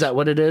was. Is that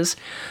what it is?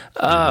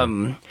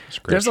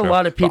 There's a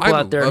lot of people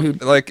out there who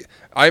like.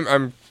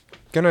 I'm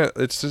gonna.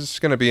 It's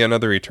just gonna be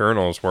another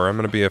Eternals where I'm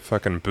gonna be a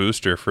fucking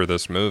booster for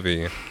this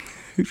movie,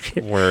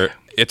 where.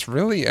 It's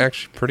really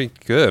actually pretty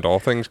good, all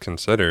things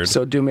considered.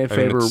 So do me a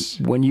favor,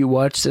 when you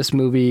watch this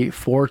movie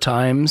 4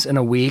 times in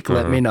a week,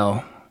 let me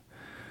know.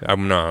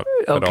 I'm not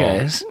at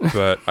all,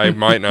 but I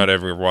might not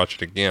ever watch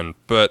it again.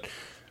 But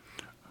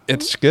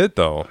it's good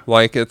though.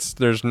 Like,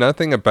 there's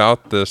nothing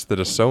about this that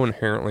is so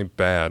inherently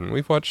bad. And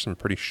we've watched some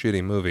pretty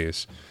shitty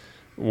movies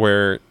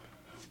where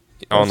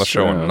on the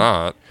show and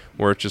not,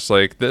 where it's just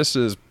like, this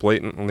is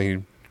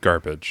blatantly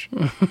garbage.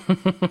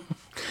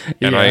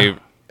 And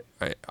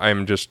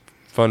I'm just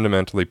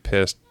fundamentally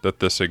pissed that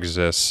this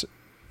exists,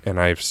 and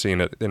I've seen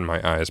it in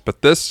my eyes.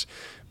 But this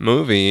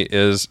movie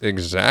is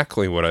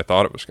exactly what I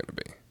thought it was going to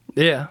be.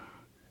 Yeah.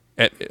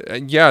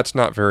 It's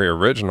not very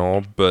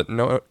original, but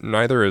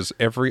neither is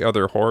every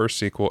other horror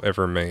sequel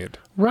ever made.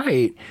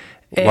 Right.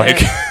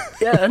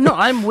 And,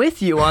 I'm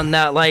with you on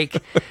that.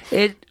 Like,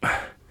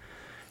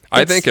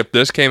 I think if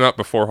this came out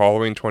before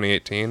Halloween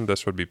 2018,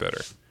 this would be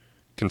better.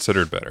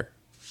 Considered better.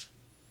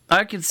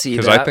 I could see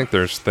that. Because I think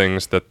there's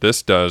things that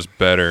this does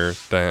better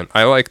than...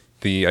 I like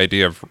the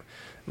idea of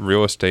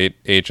real estate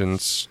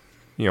agents,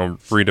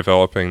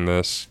 redeveloping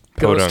this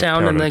ghost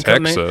town in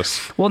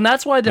Texas. Well, and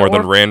that's why more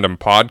than random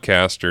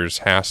podcasters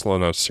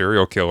hassling a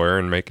serial killer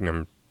and making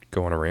him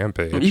go on a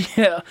rampage.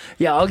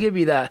 Yeah, I'll give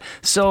you that.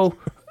 So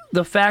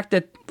the fact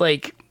that,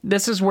 like,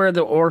 this is where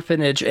the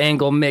orphanage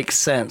angle makes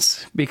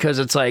sense, because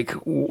it's like,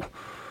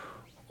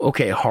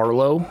 okay,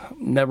 Harlow,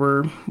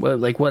 never,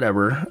 like,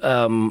 whatever.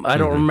 I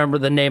don't remember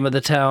the name of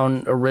the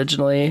town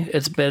originally.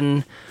 It's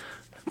been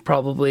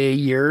probably a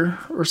year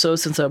or so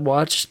since I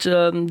watched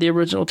the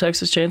original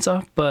Texas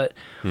Chainsaw, but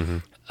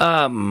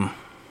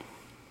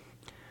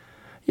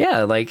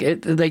yeah, like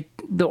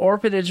the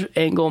orphanage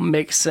angle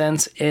makes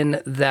sense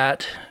in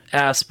that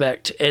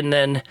aspect, and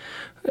then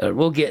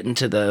we'll get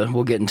into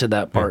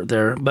that part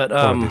there. But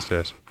One of these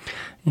days.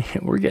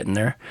 we're getting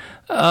there.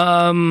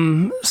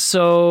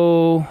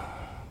 So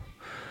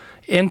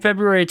in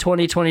February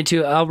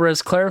 2022,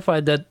 Alvarez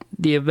clarified that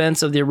the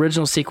events of the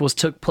original sequels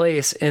took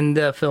place in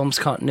the film's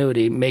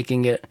continuity,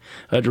 making it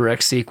a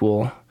direct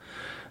sequel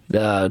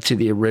to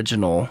the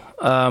original.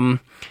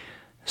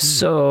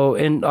 So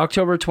in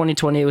October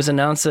 2020, it was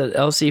announced that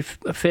Elsie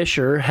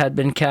Fisher had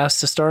been cast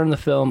to star in the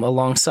film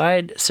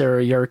alongside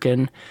Sarah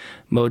Yarkin,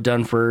 Mo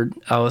Dunford,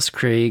 Alice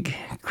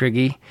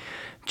Krige,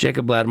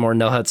 Jacob Lattimore,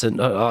 Nell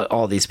Hudson,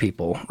 all these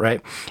people, right?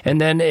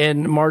 And then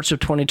in March of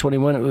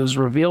 2021, it was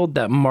revealed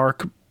that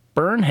Mark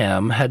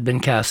Burnham had been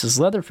cast as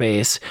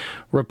Leatherface,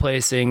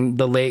 replacing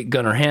the late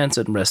Gunnar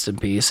Hansen, rest in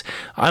peace.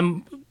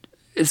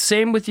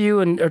 Same with you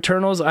and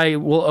Eternals. I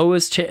will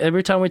always,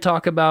 every time we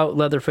talk about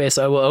Leatherface,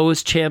 I will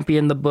always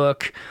champion the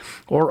book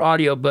or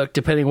audiobook,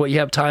 depending what you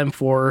have time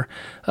for.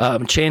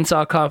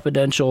 Chainsaw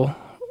Confidential,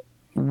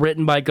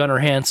 written by Gunnar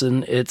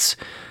Hansen. It's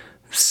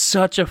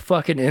such a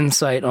fucking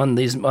insight on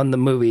the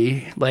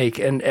movie, like,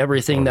 and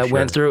everything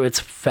went through. It's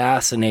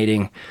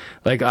fascinating.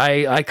 Like,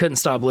 I couldn't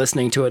stop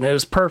listening to it, and it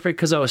was perfect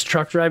because I was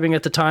truck driving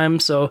at the time,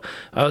 so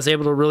I was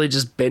able to really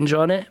just binge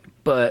on it.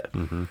 But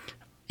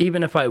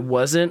even if I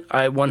wasn't,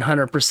 I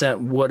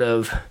 100% would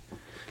have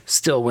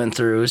still went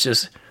through.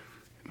 It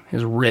was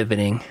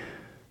riveting.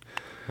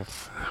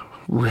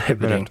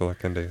 Riveting. I have to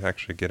look into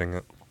actually getting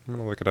it. I'm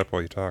going to look it up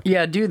while you talk.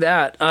 Yeah, do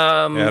that.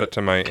 Add it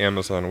to my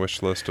Amazon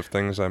wish list of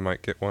things I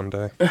might get one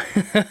day.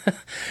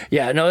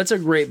 Yeah, no, it's a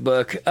great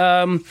book.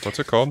 What's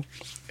it called?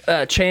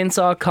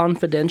 Chainsaw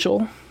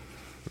Confidential.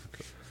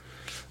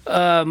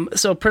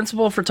 So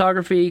principal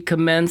photography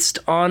commenced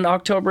on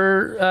August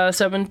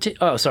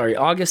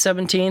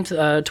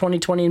 17th,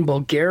 2020 in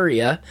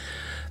Bulgaria,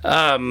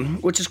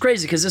 which is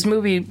crazy because this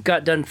movie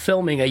got done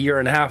filming a year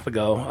and a half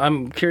ago.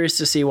 I'm curious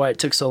to see why it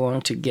took so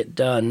long to get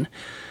done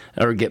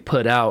or get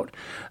put out.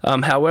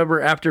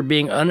 However, after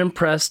being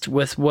unimpressed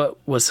with what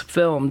was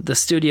filmed, the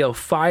studio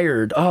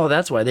fired. Oh,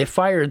 that's why they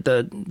fired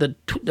the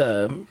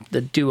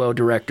duo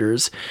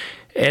directors,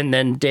 and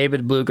then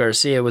David Blue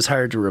Garcia was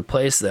hired to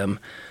replace them.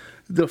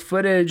 The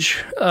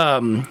footage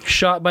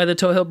shot by the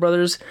Tohill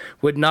brothers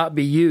would not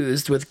be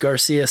used, with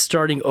Garcia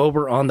starting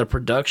over on the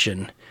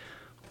production.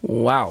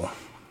 Wow.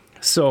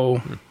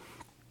 So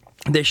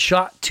they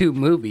shot 2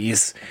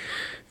 movies.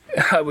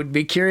 I would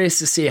be curious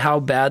to see how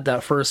bad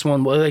that first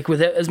one was. Like,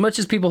 with it, as much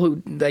as people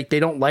who like they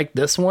don't like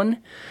this one,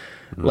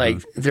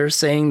 like they're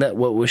saying that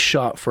what was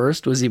shot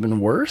first was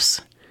even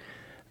worse.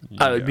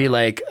 Yeah. I would be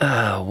like,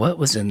 what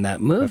was in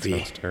that movie? That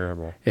sounds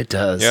terrible. It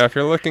does. Yeah, if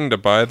you're looking to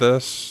buy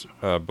this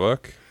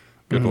book,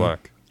 good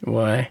luck.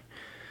 Why?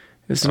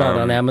 It's not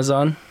on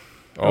Amazon?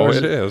 Oh,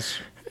 it is.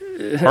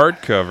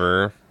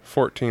 Hardcover,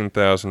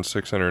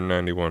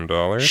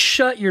 $14,691.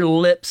 Shut your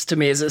lips to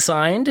me. Is it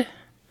signed?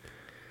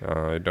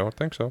 I don't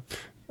think so.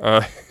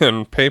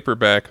 And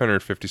paperback,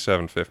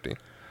 $157.50. You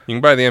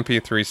can buy the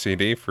MP3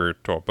 CD for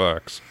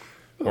 $12,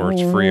 or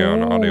it's free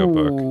on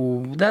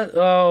audiobook.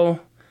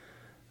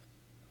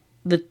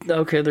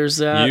 Okay, there's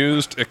that.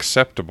 Used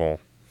acceptable.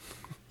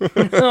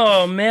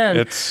 Oh man,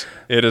 it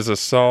is a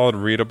solid,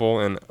 readable,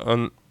 and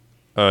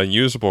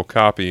usable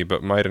copy,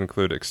 but might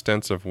include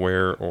extensive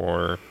wear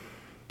or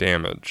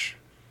damage.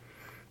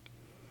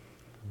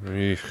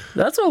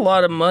 That's a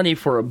lot of money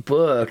for a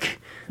book.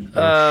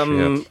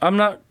 I'm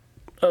not.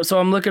 So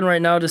I'm looking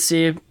right now to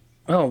see if.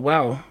 Oh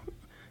wow,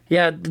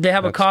 yeah, they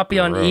have a copy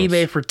on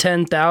eBay for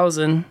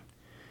 $10,000.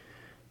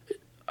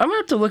 I'm gonna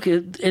have to look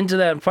into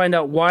that and find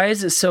out why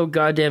is it so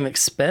goddamn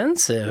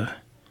expensive.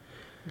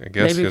 I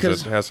guess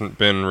because it hasn't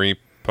been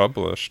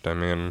republished. I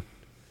mean,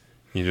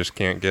 you just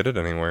can't get it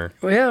anywhere.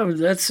 Well, yeah,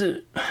 that's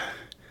it.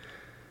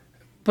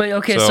 But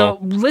okay, so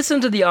listen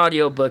to the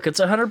audiobook.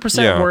 It's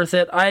 100% worth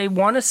it. I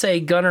want to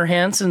say Gunnar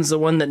Hansen's the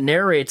one that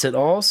narrates it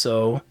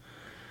also.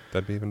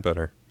 That'd be even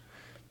better.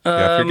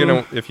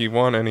 Yeah, if you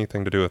want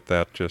anything to do with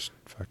that, just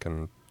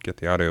fucking get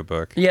the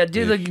audiobook. Yeah,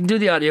 do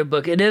the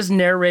audiobook. It is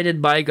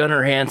narrated by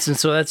Gunnar Hansen,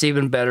 so that's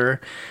even better.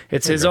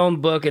 It's his own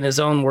book and his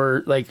own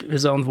word, like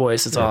his own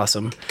voice. It's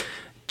awesome.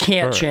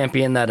 Can't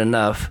champion that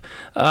enough.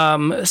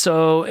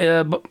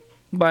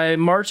 By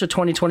March of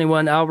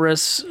 2021,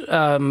 Alvarez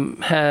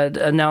had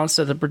announced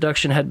that the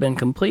production had been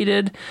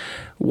completed,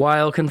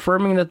 while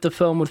confirming that the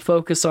film would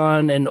focus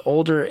on an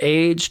older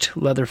aged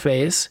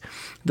Leatherface.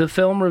 The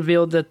film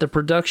revealed that the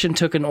production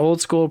took an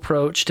old school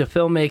approach to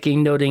filmmaking,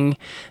 noting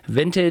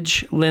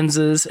vintage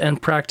lenses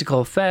and practical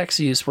effects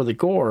used for the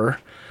gore.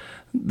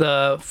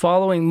 The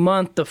following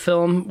month, the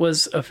film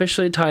was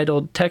officially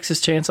titled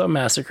Texas Chainsaw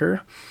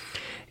Massacre.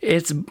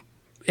 It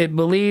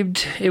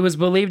was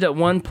believed at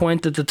one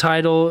point that the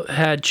title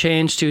had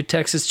changed to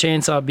Texas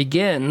Chainsaw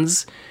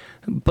Begins,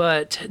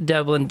 but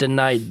Devlin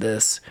denied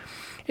this.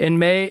 In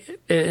May,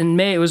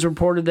 it was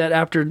reported that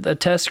after a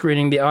test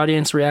screening, the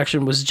audience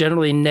reaction was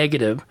generally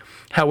negative.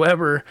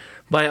 However,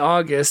 by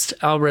August,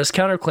 Alvarez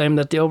counterclaimed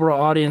that the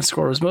overall audience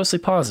score was mostly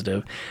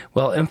positive,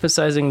 while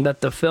emphasizing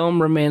that the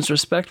film remains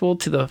respectful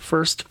to the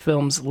first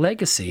film's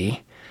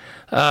legacy.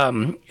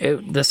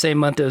 The same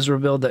month, it was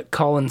revealed that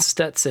Colin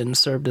Stetson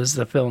served as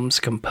the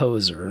film's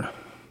composer.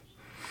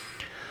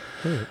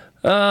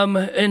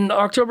 In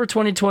October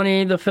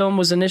 2020, the film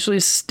was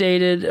initially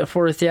stated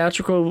for a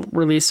theatrical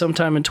release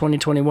sometime in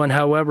 2021.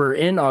 However,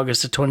 in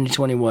August of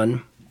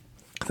 2021,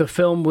 the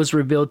film was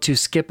revealed to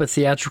skip a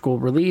theatrical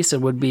release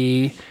and would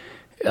be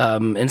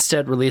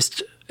instead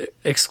released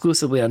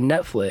exclusively on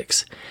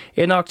Netflix.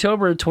 In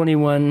October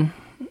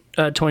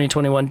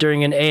 2021,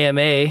 during an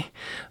AMA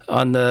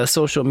on the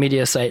social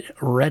media site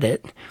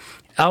Reddit,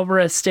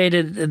 Alvarez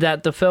stated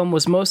that the film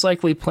was most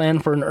likely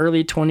planned for an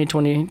early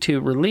 2022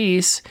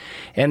 release,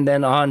 and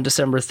then on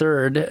December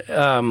 3rd,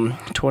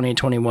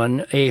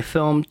 2021, a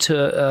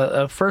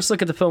first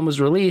look at the film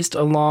was released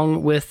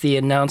along with the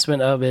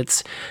announcement of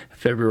its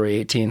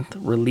February 18th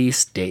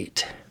release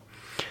date.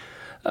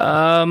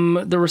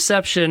 The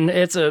reception,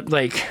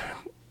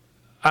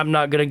 I'm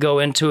not going to go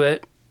into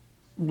it,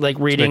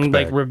 reading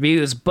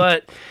reviews,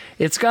 but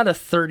it's got a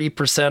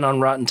 30%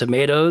 on Rotten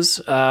Tomatoes.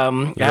 You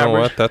know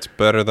what? That's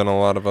better than a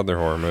lot of other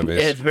horror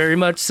movies. It's very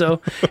much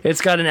so.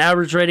 It's got an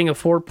average rating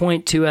of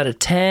 4.2 out of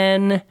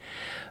 10.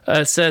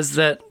 It says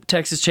that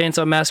Texas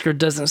Chainsaw Massacre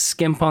doesn't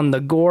skimp on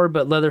the gore,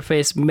 but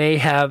Leatherface may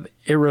have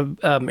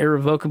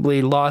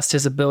irrevocably lost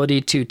his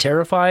ability to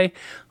terrify.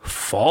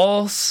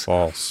 False.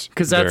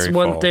 Because that's Very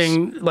one false.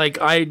 thing.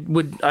 I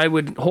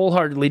would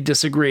wholeheartedly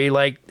disagree.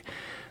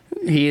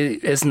 He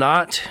is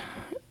not.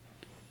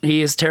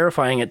 He is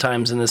terrifying at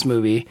times in this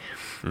movie.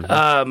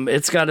 Mm-hmm.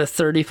 It's got a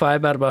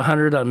 35 out of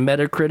 100 on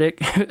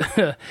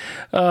Metacritic.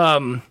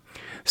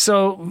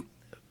 So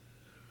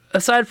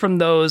aside from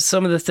those,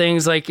 some of the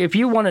things, if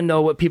you want to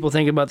know what people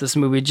think about this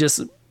movie, just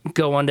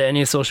go onto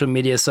any social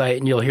media site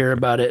and you'll hear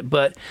about it.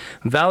 But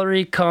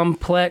Valerie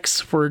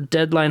Complex for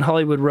Deadline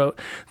Hollywood wrote,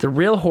 "The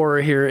real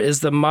horror here is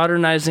the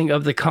modernizing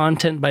of the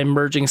content by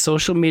merging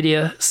social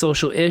media,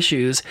 social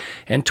issues,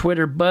 and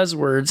Twitter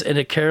buzzwords in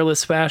a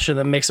careless fashion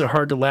that makes it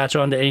hard to latch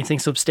on to anything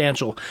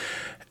substantial."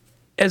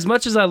 As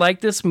much as I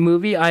like this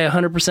movie, I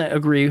 100%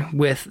 agree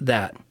with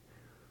that.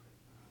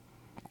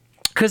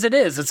 Because it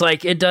is. It's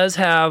it does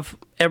have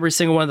every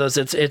single one of those.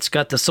 It's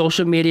got the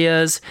social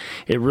medias.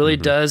 It really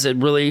does. It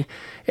really...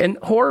 And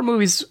horror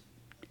movies,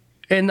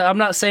 and I'm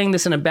not saying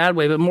this in a bad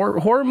way, but more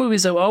horror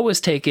movies have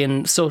always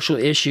taken social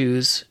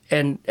issues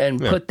and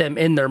put them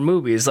in their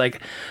movies.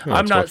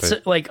 I'm not...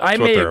 what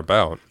they're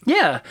about.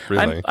 Yeah.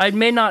 Really. I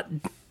may not...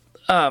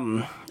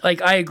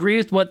 I agree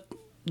with what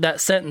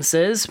that sentence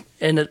is,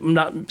 and I'm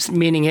not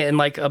meaning it in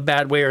a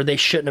bad way or they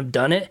shouldn't have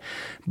done it,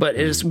 but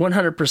it is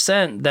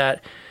 100%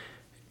 that...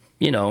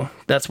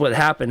 that's what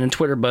happened in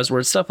Twitter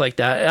buzzwords, stuff like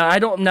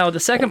that. Now the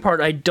second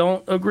part, I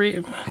don't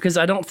agree because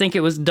I don't think it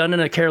was done in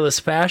a careless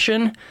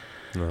fashion,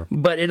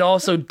 but it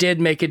also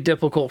did make it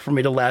difficult for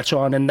me to latch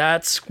on. And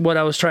that's what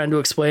I was trying to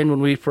explain when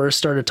we first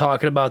started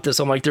talking about this.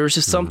 I'm there was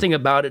just something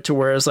about it to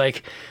where it's I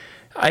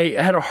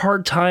had a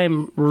hard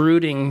time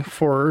rooting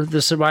for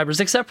the survivors,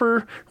 except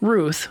for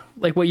Ruth,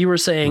 what you were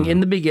saying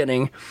in the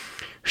beginning.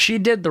 She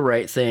did the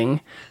right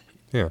thing,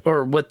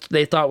 or what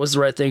they thought was the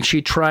right thing.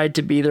 She tried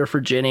to be there for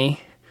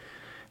Ginny.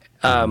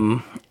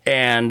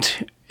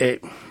 And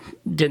it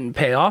didn't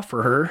pay off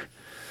for her.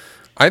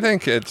 I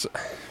think it's,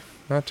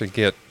 not to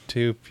get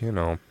too,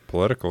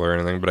 political or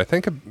anything, but I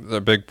think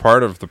a big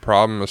part of the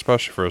problem,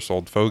 especially for us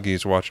old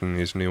fogies watching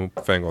these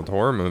newfangled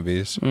horror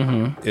movies,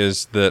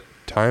 is that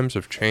times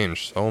have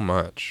changed so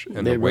much.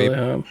 And the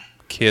way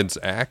kids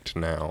act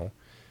now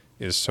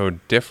is so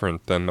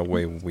different than the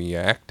way we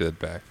acted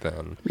back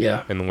then.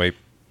 Yeah. And the way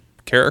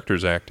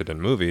characters acted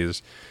in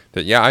movies.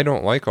 That, I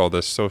don't like all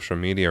this social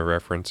media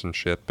reference and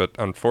shit, but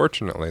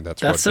unfortunately,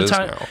 that's what it is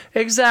now.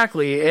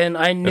 Exactly, and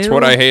I knew... It's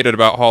what I hated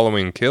about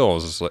Halloween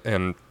Kills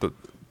and the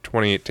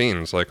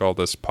 2018s, all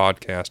this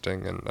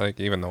podcasting, and,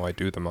 even though I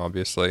do them,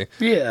 obviously.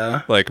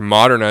 Yeah.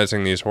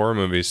 Modernizing these horror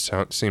movies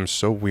seems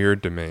so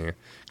weird to me,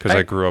 because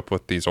I grew up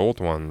with these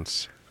old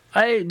ones.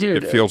 Dude,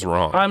 it feels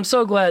wrong. I'm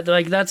so glad,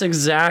 that's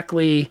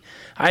exactly...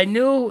 I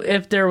knew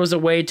if there was a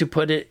way to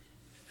put it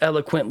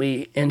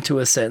eloquently into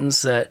a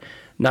sentence that...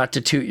 not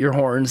to toot your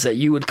horns, that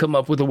you would come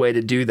up with a way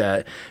to do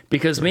that.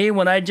 Because me,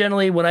 when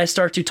I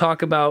start to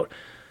talk about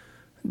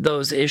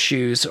those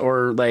issues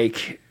or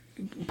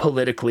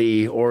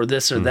politically or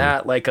this or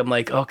that, I'm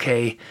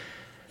okay,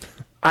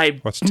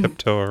 let's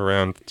tiptoe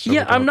around.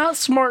 I'm not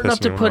smart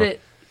enough to put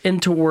it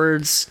into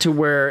words to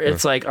where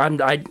it's I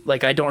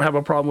don't have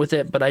a problem with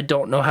it, but I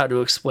don't know how to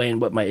explain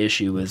what my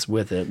issue is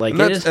with it.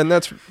 And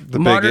that's the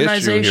big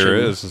issue here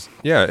is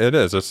it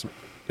is.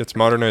 it's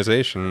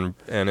modernization,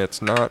 and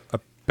it's not a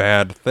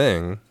bad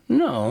thing.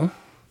 No.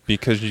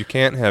 Because you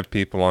can't have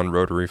people on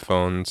rotary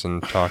phones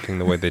and talking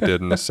the way they did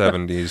in the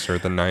 70s or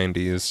the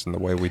 90s and the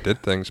way we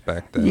did things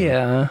back then.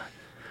 Yeah.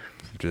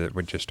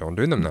 We just don't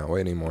do them that way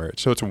anymore.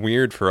 So it's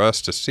weird for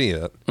us to see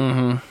it.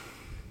 Mm-hmm.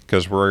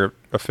 Because we're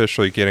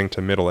officially getting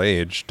to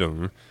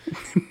middle-aged-dom.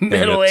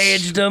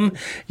 Middle-aged-dom?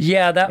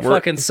 Yeah, that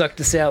fucking sucked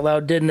to say out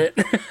loud, didn't it?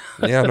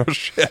 Yeah, no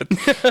shit.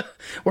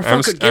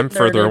 I'm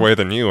further away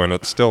than you, and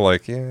it's still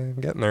like, yeah, I'm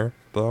getting there,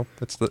 though.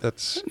 It's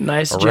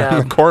nice around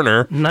jab. the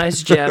corner.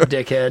 Nice jab,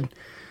 dickhead.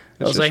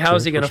 I was like,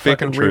 how's he going to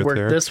fucking rework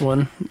here. this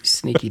one? You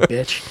sneaky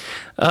bitch.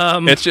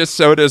 It's just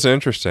so it is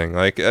interesting.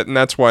 Like, and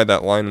that's why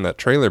that line in that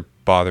trailer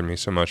bothered me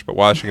so much. But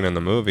watching it in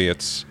the movie,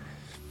 it's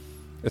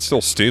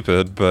still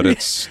stupid, but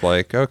it's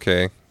like,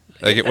 okay.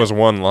 Like, it was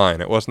one line.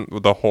 It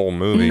wasn't the whole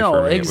movie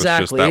for me.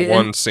 Exactly. It was just that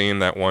one scene,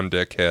 that one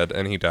dickhead,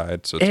 and he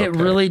died, so it's okay. It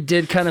really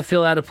did kind of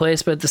feel out of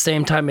place, but at the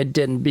same time it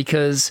didn't,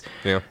 because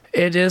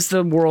it is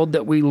the world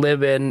that we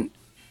live in,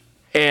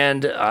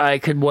 and I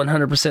could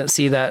 100%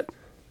 see that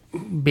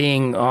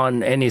being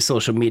on any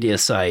social media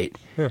site.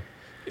 Yeah.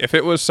 If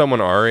it was someone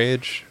our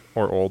age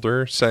or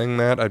older saying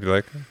that, I'd be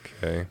like,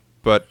 okay.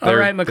 But all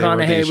right,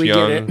 McConaughey, we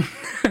get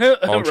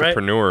it.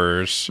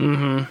 Entrepreneurs,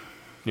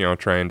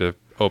 trying to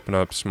open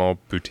up small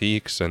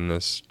boutiques in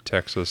this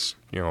Texas,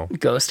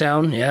 ghost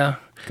town,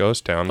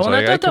 ghost towns. Well,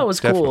 I thought that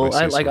was cool.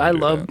 I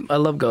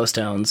love ghost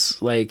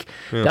towns. Like,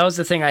 that was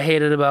the thing I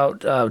hated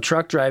about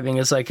truck driving,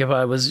 is like, if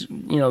I was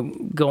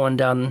going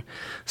down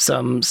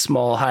some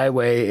small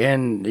highway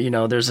and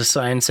there's a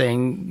sign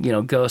saying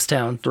ghost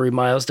town 3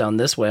 miles down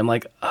this way, I'm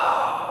like,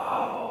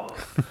 oh.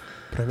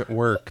 Private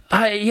work.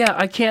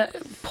 I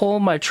can't pull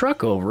my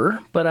truck over,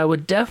 but I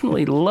would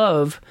definitely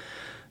love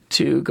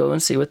to go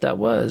and see what that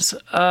was.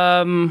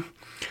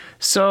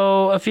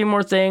 So a few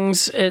more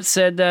things. It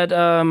said that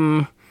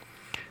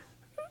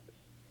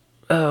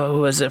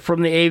was it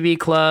from the AV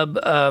Club?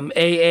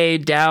 A.A.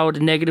 Dowd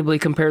negatively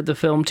compared the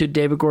film to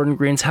David Gordon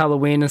Green's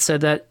Halloween and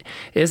said that,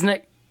 isn't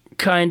it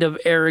kind of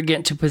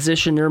arrogant to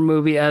position your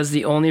movie as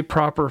the only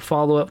proper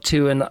follow-up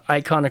to an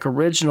iconic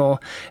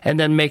original and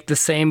then make the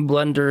same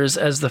blunders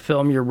as the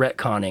film you're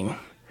retconning?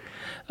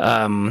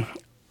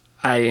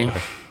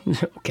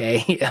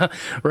 Okay, yeah,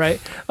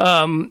 right.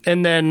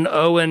 And then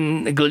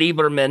Owen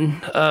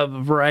Gleiberman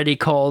of Variety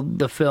called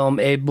the film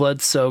a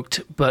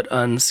blood-soaked but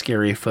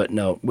unscary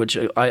footnote, which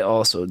I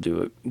also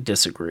do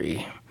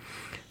disagree.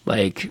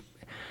 Like,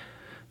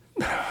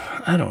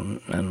 I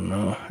don't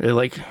know.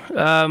 Like,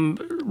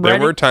 there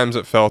were times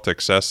it felt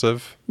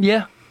excessive.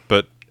 Yeah.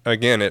 But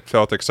again, it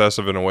felt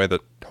excessive in a way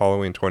that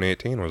Halloween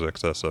 2018 was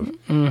excessive.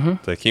 Mm-hmm.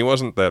 Like, he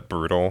wasn't that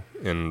brutal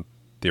in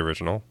the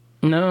original.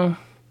 No.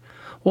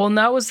 Well, and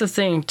that was the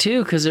thing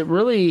too, because it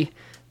really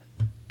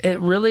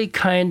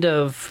kind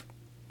of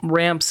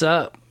ramps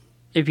up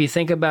if you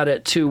think about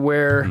it, to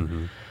where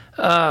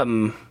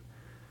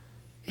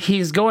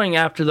he's going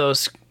after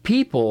those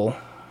people,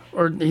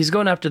 or he's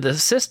going after the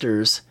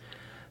sisters.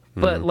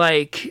 But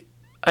like,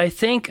 I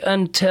think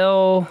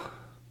until,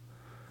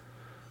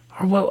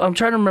 or well, I'm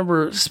trying to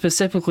remember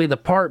specifically the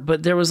part,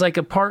 but there was like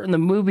a part in the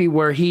movie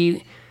where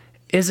he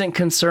isn't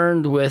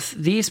concerned with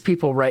these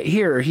people right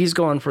here. He's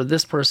going for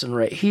this person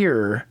right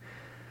here.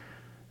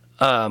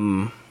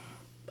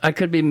 I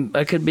could be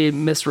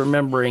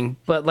misremembering,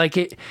 but like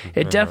it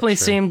definitely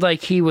seemed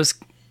like he was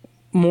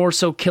more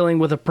so killing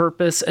with a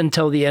purpose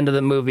until the end of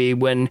the movie,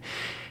 when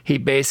he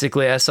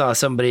basically, I saw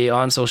somebody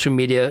on social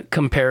media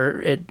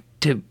compare it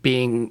to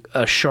being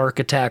a shark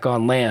attack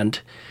on land,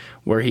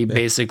 where he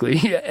basically,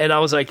 and I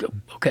was like,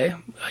 okay,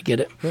 I get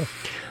it.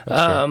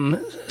 Yeah,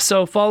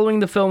 so following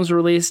the film's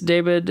release,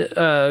 David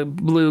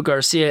Blue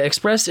Garcia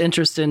expressed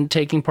interest in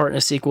taking part in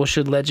a sequel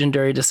should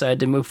Legendary decide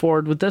to move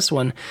forward with this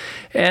one.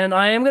 And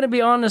I am going to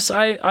be honest,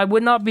 I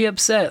would not be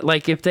upset.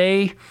 Like, if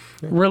they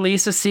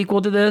release a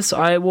sequel to this,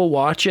 I will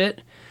watch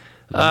it.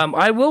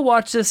 I will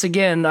watch this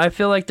again. I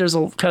feel like there's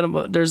a kind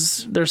of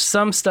there's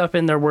some stuff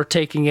in there we're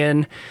taking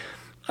in.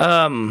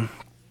 Like,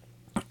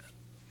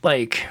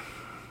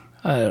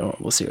 I don't know,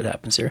 we'll see what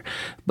happens here.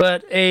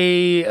 But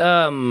a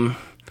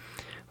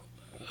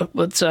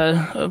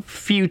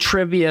few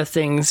trivia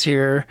things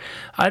here.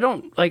 I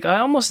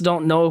almost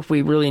don't know if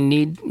we really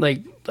need,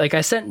 like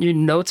I sent you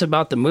notes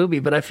about the movie,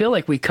 but I feel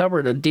like we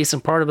covered a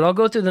decent part of it. I'll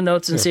go through the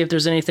notes and see if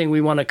there's anything we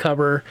want to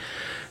cover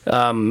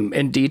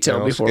in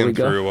detail before we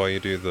go. Through while you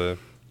do the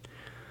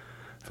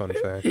fun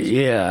facts.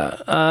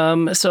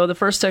 Yeah. So the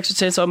first Texas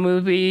Chainsaw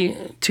movie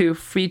to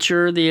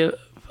feature the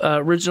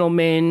original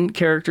main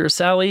character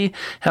Sally.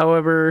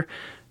 However,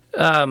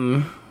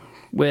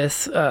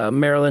 with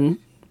Marilyn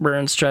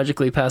Burns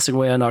tragically passing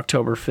away on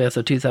October 5th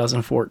of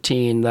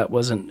 2014, that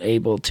wasn't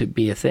able to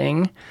be a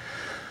thing.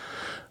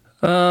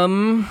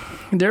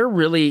 There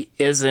really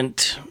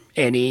isn't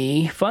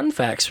any fun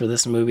facts for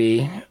this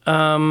movie.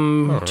 At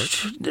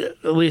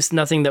least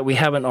nothing that we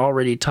haven't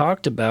already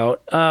talked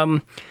about.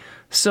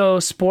 So,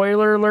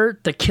 spoiler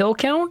alert, the kill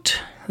count,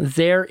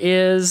 there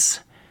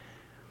is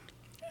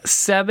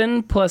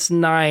 7 plus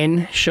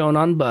 9 shown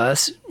on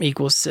bus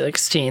equals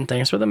 16.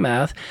 Thanks for the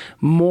math.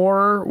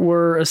 More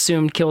were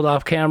assumed killed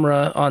off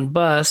camera on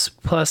bus,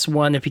 plus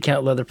 1 if you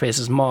count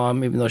Leatherface's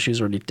mom, even though she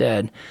was already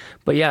dead.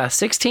 But yeah,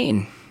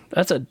 16.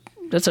 That's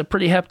a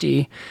pretty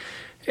hefty.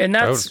 And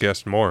that's, I would have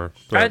guessed more.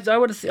 I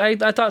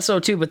thought so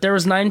too, but there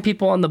was 9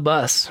 people on the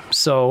bus.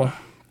 So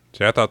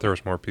see, I thought there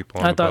was more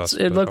people on the bus.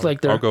 It looked like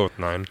there. I'll go with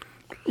 9.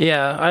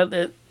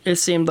 Yeah, it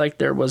seemed like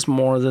there was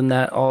more than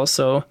that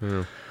also.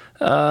 Yeah.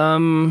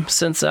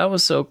 Since that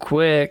was so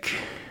quick,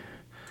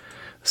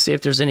 let's see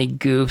if there's any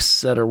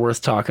goofs that are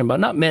worth talking about.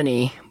 Not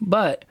many,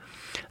 but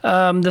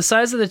the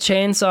size of the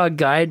chainsaw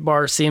guide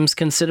bar seems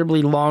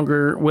considerably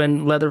longer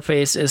when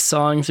Leatherface is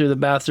sawing through the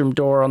bathroom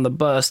door on the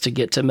bus to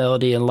get to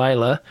Melody and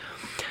Lila.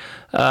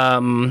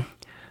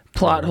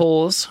 Plot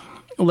holes.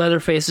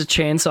 Leatherface's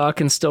chainsaw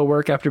can still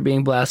work after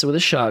being blasted with a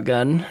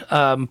shotgun,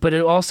 but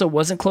it also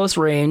wasn't close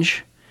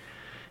range.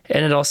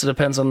 And it also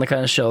depends on the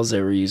kind of shells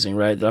they were using,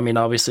 right? I mean,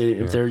 obviously,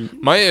 if they're...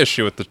 My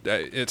issue with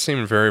it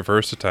seemed very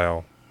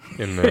versatile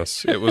in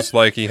this. It was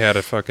like he had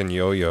a fucking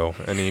yo-yo,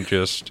 and he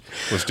just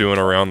was doing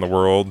around the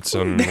worlds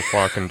and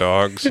walking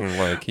dogs, and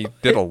like he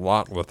did a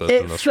lot with it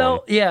in this one.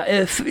 Yeah,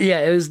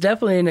 it was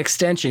definitely an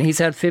extension. He's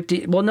had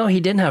 50... Well, no, he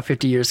didn't have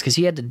 50 years because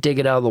he had to dig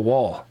it out of the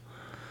wall.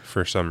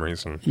 For some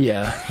reason.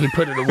 Yeah, he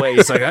put it away.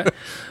 He's like,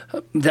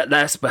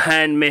 that's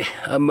behind me.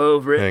 I'm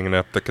over it. Hanging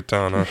up the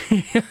katana.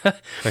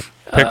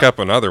 Pick up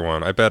another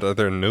one. I bet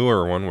their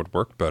newer one would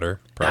work better.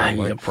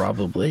 Probably. Yeah,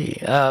 probably.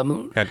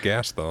 Had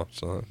gas, though.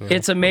 So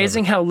it's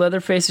amazing how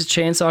Leatherface's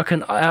chainsaw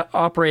can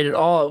operate at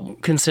all,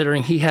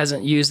 considering he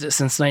hasn't used it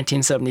since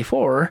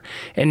 1974,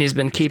 and he's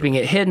been keeping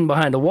it hidden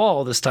behind a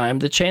wall this time.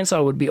 The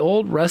chainsaw would be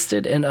old,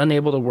 rusted, and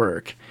unable to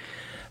work.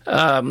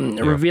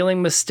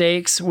 Revealing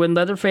mistakes. When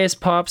Leatherface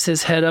pops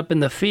his head up in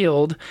the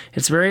field,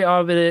 it's very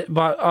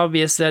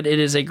obvious that it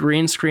is a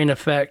green screen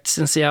effect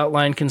since the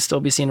outline can still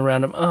be seen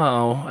around him.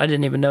 Oh, I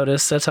didn't even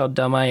notice. That's how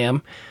dumb I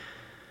am.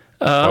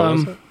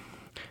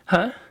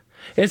 Huh?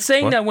 It's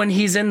saying that when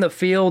he's in the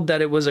field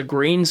that it was a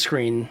green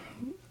screen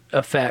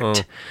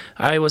effect.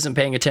 I wasn't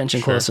paying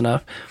attention close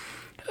enough.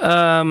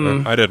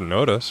 I didn't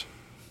notice.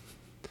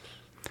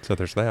 So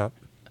there's that.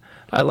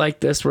 I like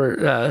this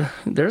where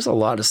there's a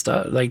lot of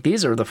stuff. Like,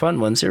 these are the fun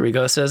ones. Here we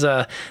go. It says,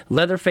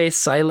 Leatherface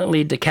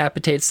silently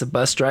decapitates the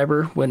bus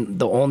driver when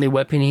the only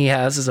weapon he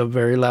has is a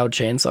very loud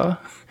chainsaw.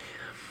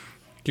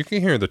 You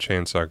can hear the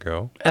chainsaw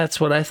go. That's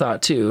what I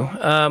thought, too.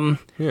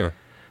 Yeah.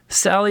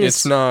 Sally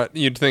It's not...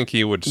 You'd think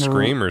he would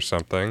scream or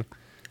something.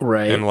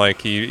 Right. And,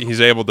 like,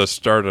 he's able to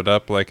start it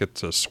up like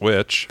it's a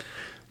switch.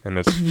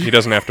 And he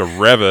doesn't have to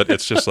rev it.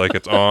 It's just like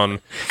it's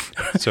on.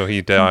 So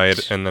he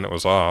died, and then it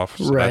was off.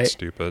 So that's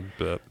stupid,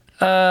 but...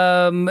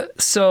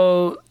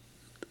 So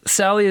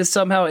Sally is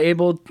somehow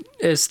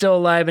is still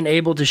alive and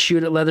able to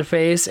shoot at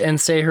Leatherface and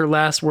say her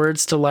last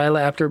words to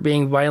Lila after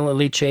being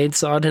violently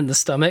chainsawed in the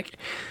stomach.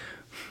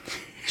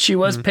 She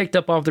was picked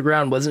up off the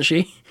ground, wasn't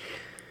she?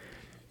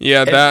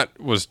 Yeah, that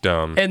was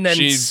dumb. And then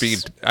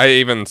I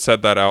even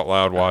said that out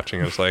loud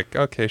watching. I was like,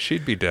 okay,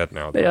 she'd be dead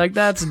now. Though. Like,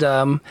 that's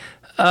dumb.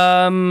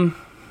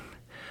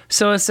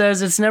 So it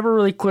says it's never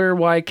really clear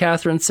why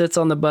Catherine sits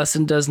on the bus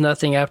and does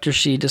nothing after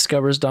she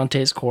discovers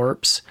Dante's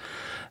corpse.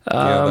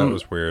 Yeah, that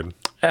was weird.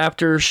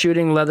 After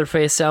shooting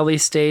Leatherface, Sally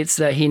states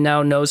that he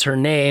now knows her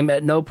name.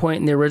 At no point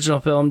in the original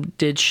film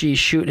did she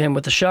shoot him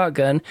with a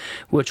shotgun,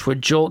 which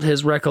would jolt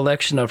his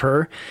recollection of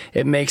her.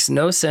 It makes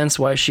no sense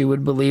why she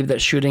would believe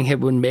that shooting him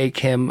would make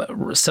him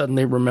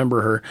suddenly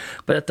remember her.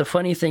 But the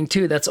funny thing,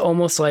 too, that's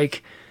almost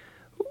like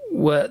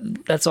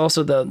that's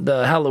also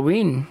the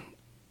Halloween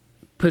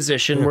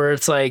position where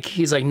it's like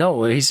he's like,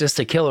 no, he's just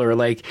a killer.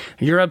 Like,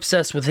 you're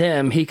obsessed with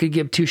him, he could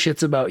give two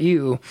shits about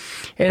you.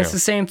 And it's the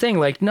same thing.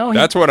 Like, no,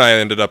 that's what I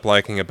ended up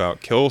liking about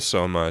Kill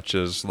so much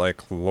is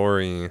like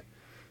Laurie.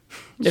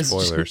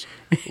 Spoilers.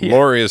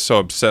 Laurie is so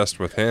obsessed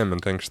with him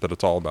and thinks that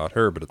it's all about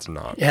her, but it's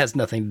not. It has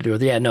nothing to do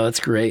with it. Yeah, no,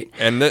 it's great.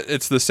 And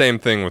it's the same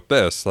thing with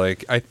this.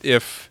 Like,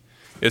 if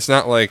it's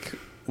not like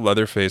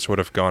Leatherface would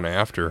have gone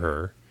after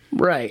her.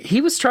 Right.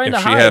 He was trying to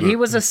hide. He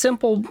was a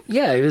simple...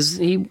 Yeah,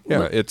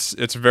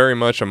 it's very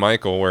much a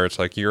Michael where it's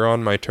like, you're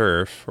on my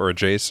turf, or a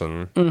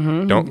Jason.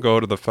 Mm-hmm. Don't go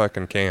to the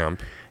fucking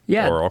camp,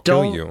 or I'll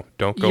kill you.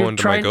 Don't go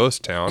into my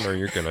ghost town, or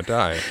you're going to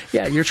die.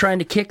 Yeah, you're trying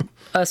to kick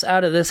us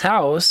out of this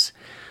house.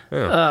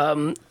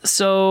 Yeah.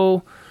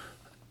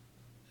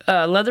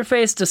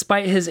 Leatherface,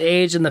 despite his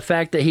age and the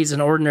fact that he's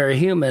an ordinary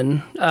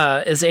human,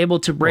 is able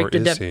to break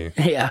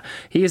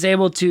he is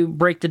able to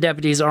break the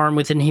deputy's arm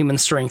with inhuman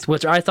strength,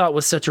 which I thought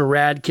was such a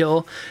rad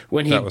kill.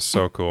 That was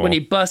so cool. When he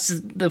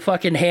busts the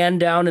fucking hand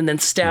down and then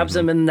stabs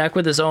him in the neck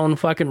with his own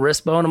fucking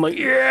wrist bone. I'm like,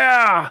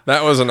 yeah!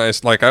 That was a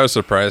nice, like, I was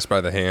surprised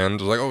by the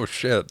hand. I was like, oh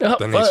shit.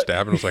 Then he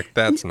stabbed and I was like,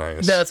 that's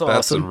nice. That's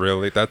awesome.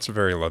 That's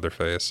very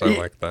Leatherface. I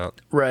like that.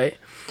 Right.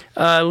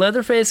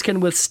 Leatherface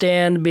can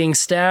withstand being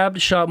stabbed,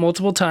 shot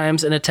multiple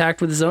times, and attacked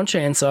with his own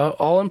chainsaw.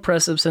 All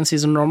impressive since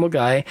he's a normal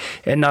guy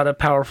and not a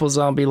powerful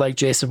zombie like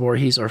Jason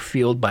Voorhees or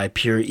fueled by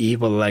pure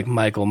evil like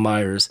Michael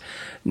Myers.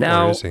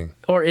 Now,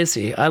 or is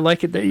he? I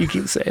like it that you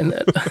keep saying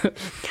that.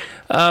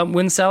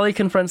 When Sally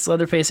confronts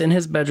Leatherface in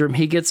his bedroom,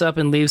 he gets up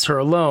and leaves her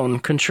alone.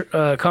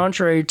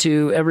 Contrary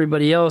to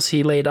everybody else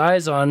he laid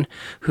eyes on,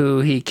 who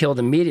he killed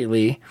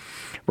immediately,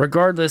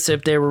 regardless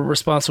if they were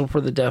responsible for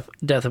the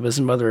death of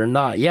his mother or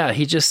not. Yeah,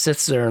 he just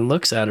sits there and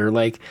looks at her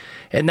like,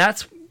 and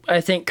that's,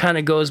 I think, kind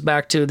of goes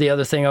back to the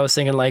other thing I was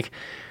thinking, like,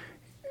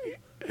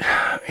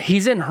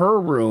 he's in her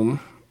room,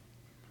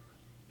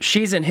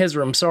 she's in his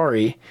room,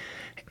 sorry,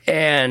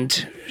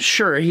 and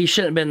sure, he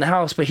shouldn't have been in the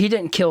house, but he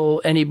didn't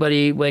kill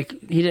anybody, like,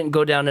 he didn't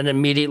go down and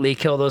immediately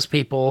kill those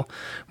people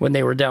when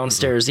they were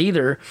downstairs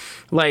either.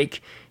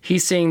 Like,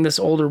 he's seeing this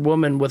older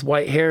woman with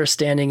white hair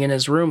standing in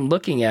his room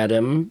looking at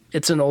him.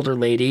 It's an older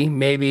lady.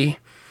 Maybe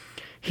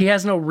he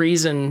has no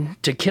reason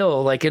to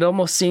kill. Like, it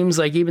almost seems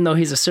like even though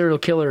he's a serial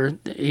killer,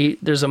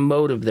 there's a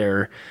motive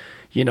there.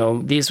 You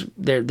know,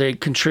 they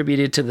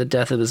contributed to the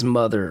death of his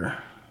mother,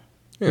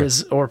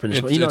 his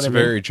orphanage. It's, you know what I mean?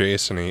 Very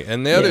Jason-y.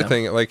 And the other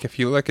thing, like, if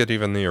you look at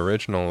even the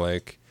original,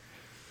 like,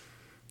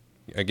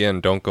 again,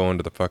 don't go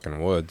into the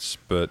fucking woods,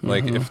 but,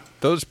 like, if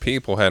those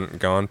people hadn't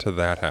gone to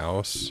that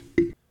house...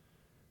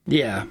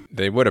 Yeah.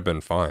 They would have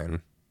been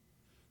fine.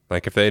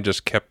 Like, if they had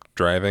just kept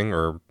driving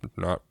or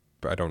not,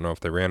 I don't know if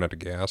they ran out of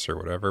gas or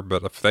whatever,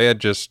 but if they had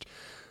just,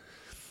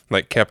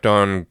 like, kept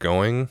on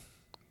going,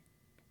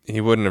 he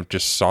wouldn't have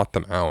just sought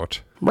them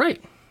out.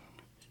 Right.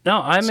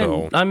 No,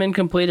 I'm in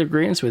complete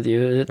agreement with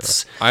you.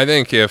 It's... I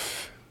think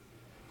if...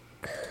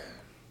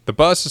 The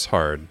bus is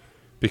hard,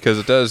 because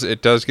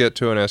it does get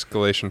to an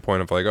escalation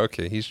point of, like,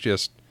 okay, he's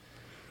just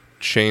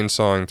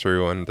chainsawing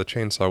through, and the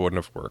chainsaw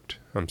wouldn't have worked.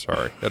 I'm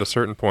sorry. At a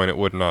certain point, it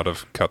would not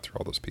have cut through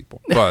all those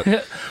people.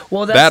 But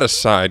well, that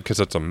aside,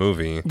 because it's a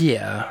movie.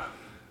 Yeah.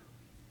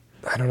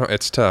 I don't know.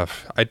 It's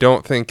tough. I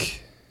don't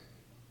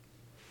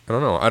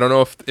know. I don't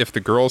know if the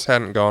girls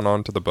hadn't gone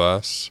onto the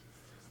bus,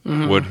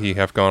 would he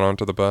have gone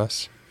onto the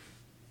bus?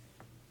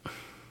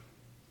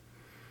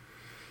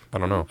 I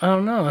don't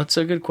know. That's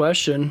a good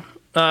question.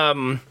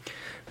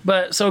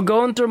 But so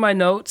going through my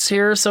notes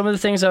here, some of the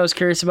things I was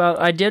curious about,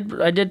 I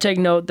did take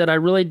note that I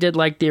really did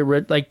like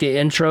the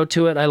intro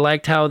to it. I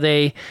liked how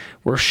they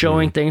were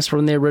showing things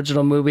from the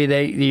original movie.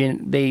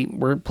 They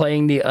were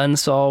playing the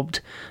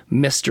unsolved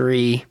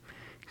mystery,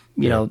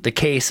 you know, the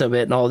case of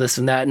it and all this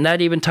and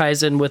that even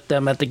ties in with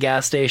them at the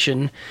gas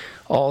station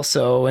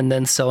also, and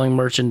then selling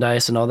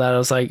merchandise and all that. I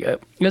was like,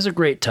 it was a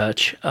great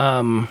touch.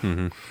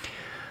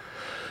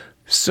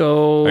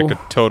 So I could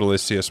totally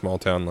see a small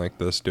town like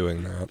this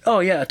doing that. Oh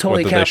yeah,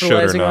 totally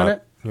capitalizing on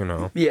it. You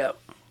know. Yeah.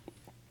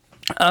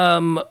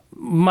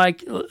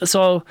 Mike,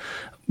 so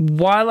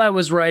while I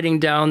was writing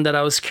down that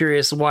I was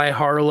curious why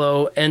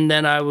Harlow, and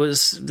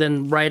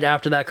then right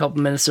after that couple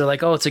minutes they're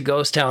like, oh, it's a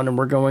ghost town and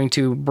we're going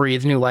to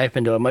breathe new life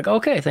into it. I'm like,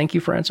 okay, thank you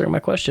for answering my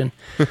question.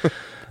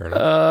 Fair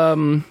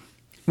enough.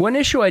 One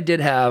issue I did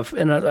have,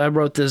 and I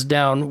wrote this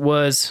down,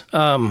 was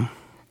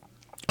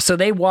so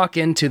they walk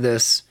into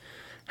this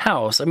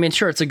house. I mean,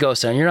 sure, it's a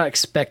ghost town. You're not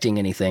expecting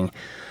anything,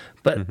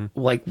 but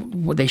like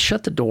they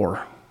shut the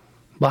door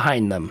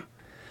behind them.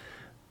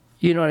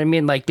 You know what I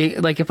mean? Like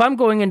if I'm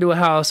going into a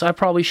house, I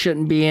probably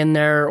shouldn't be in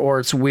there, or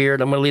it's weird.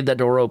 I'm gonna leave that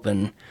door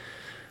open.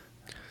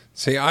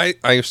 See,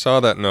 I saw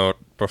that note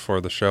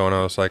before the show, and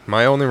I was like,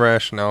 my only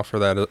rationale for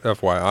that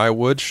of why I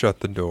would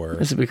shut the door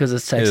is it because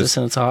it's Texas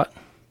and it's hot?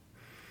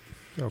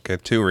 Okay,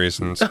 2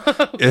 reasons.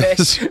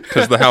 Is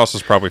because the house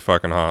is probably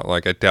fucking hot.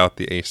 Like, I doubt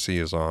the AC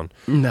is on.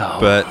 No,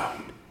 but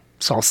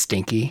it's all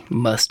stinky,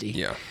 musty.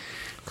 Yeah.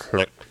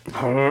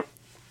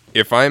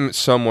 If I'm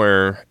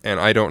somewhere and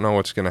I don't know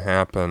what's going to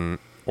happen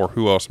or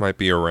who else might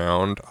be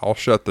around, I'll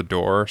shut the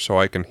door so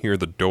I can hear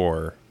the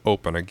door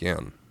open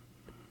again.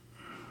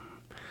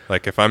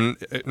 Like, if I'm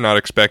not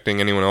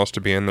expecting anyone else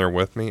to be in there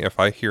with me, if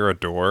I hear a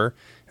door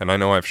and I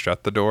know I've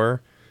shut the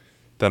door,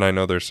 then I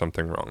know there's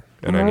something wrong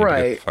and I need to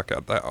get the fuck out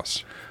of the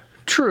house.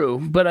 True,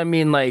 but I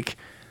mean, like,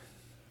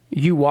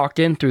 you walked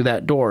in through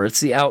that door. It's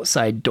the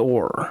outside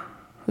door.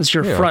 It's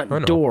your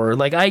front door.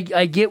 Like, I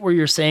get where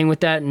you're saying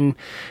with that, and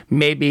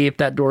maybe if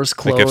that door's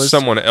closed. Like, if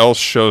someone else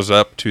shows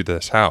up to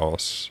this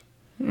house,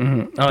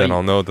 then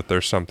I'll know that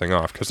there's something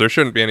off, because there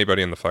shouldn't be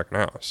anybody in the fucking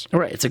house.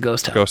 Right, it's a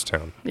ghost town. Ghost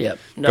town. Yep.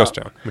 No, ghost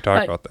town. We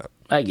talked about that.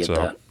 I get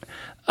that.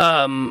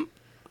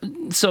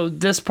 So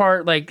this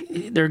part, like,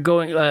 they're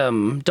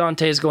going,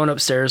 Dante's going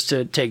upstairs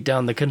to take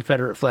down the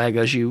Confederate flag,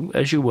 as you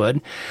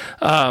would.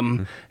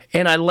 And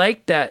I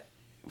like that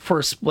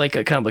for like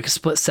a kind of like a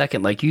split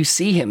second, like you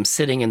see him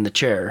sitting in the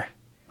chair,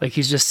 like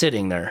he's just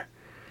sitting there.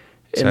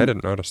 And, I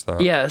didn't notice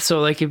that. Yeah, so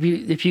like if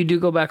you do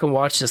go back and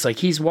watch this, like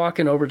he's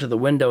walking over to the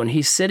window and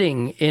he's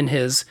sitting in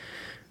his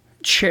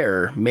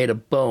chair made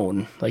of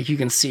bone. Like you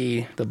can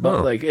see the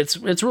bone. Like it's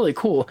really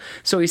cool.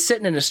 So he's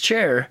sitting in his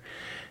chair,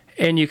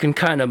 and you can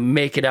kind of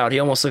make it out. He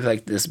almost looks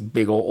like this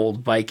big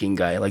old Viking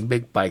guy, like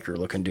big biker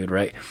looking dude,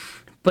 right?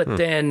 But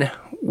then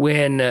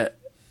when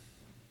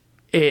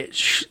it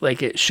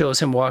shows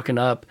him walking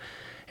up,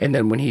 and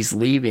then when he's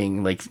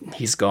leaving, like,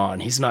 he's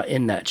gone. He's not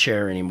in that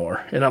chair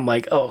anymore. And I'm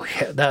like, oh,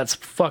 yeah, that's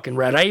fucking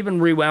rad. I even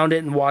rewound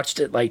it and watched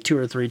it like 2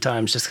 or 3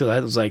 times just because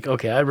I was like,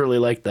 okay, I really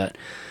like that.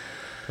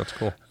 That's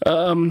cool.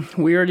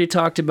 We already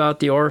talked about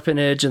the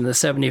orphanage and the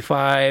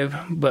 75,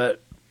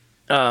 but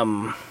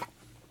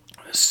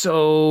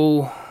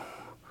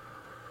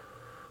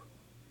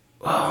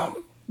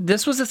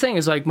this was the thing,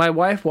 is like, my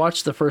wife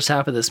watched the first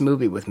half of this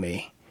movie with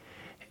me,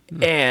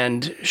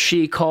 and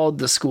she called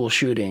the school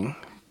shooting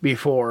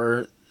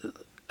before.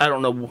 I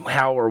don't know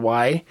how or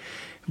why,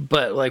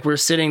 but like, we're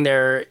sitting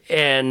there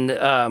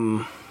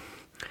and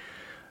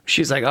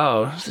she's like,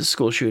 oh, it's a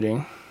school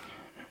shooting.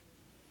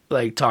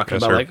 Like, talking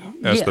about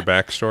the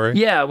backstory.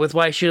 Yeah, with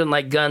why she didn't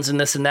like guns and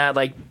this and that.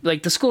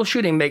 Like the school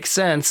shooting makes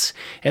sense,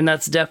 and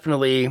that's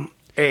definitely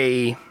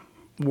a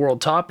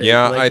world topic.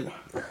 Yeah, like,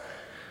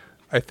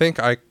 I think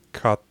I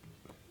caught.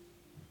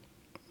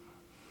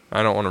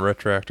 I don't want to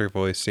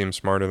retroactively seem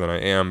smarter than I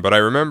am, but I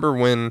remember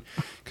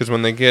because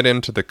when they get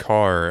into the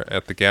car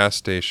at the gas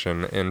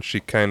station and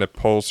she kind of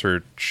pulls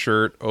her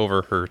shirt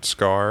over her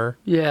scar.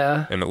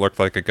 Yeah. And it looked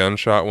like a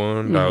gunshot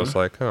wound. I was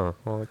like, oh,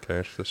 well,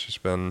 okay. She's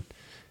been,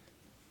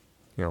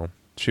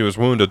 she was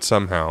wounded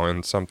somehow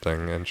in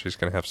something, and she's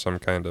going to have some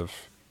kind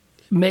of.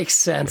 Makes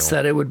sense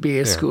that it would be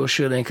a school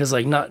shooting, because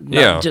like not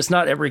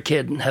every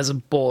kid has a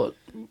bullet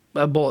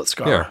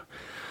scar. Yeah.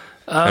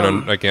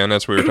 And again,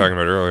 as we were talking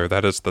about earlier,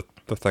 that is the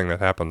thing that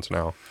happens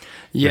now.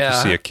 Yeah. If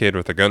you see a kid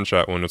with a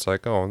gunshot wound, it's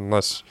like, oh,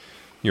 unless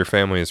your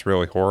family is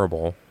really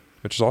horrible,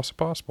 which is also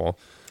possible.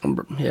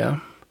 Yeah.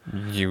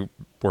 You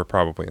were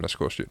probably in a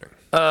school shooting.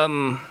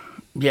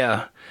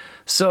 Yeah.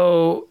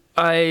 So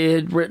I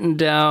had written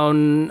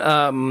down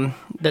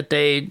that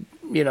they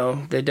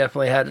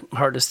definitely had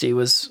Hardesty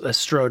was a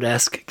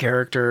Strode-esque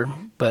character,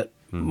 but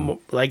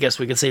I guess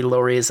we could say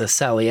Laurie is a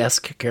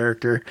Sally-esque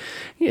character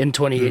in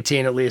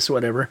 2018, at least,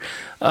 whatever.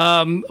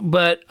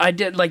 But I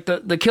did like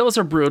the kills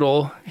are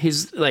brutal.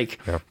 He's like,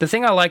 the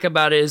thing I like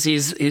about it is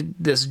he's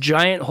this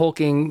giant,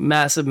 hulking,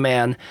 massive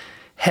man,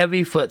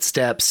 heavy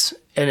footsteps,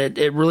 and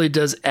it really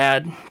does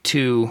add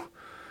to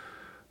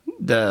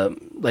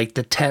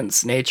the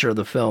tense nature of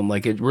the film.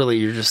 Like, it really,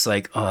 you're just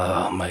like,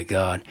 oh my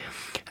God.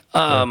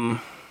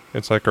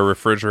 It's like a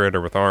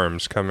refrigerator with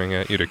arms coming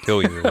at you to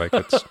kill you. Like,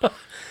 it's.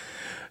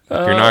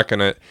 You're not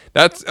gonna.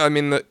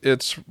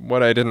 It's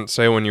what I didn't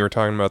say when you were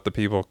talking about the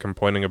people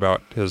complaining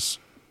about his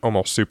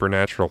almost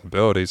supernatural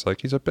abilities.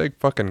 Like, he's a big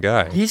fucking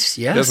guy. He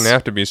doesn't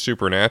have to be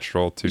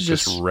supernatural to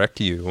just wreck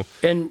you.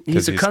 And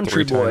he's a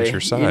country boy.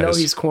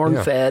 He's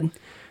corn-fed,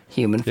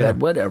 human-fed,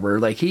 whatever.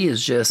 Like, he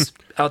is just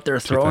out there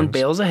throwing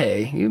bales of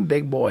hay. He's a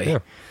big boy.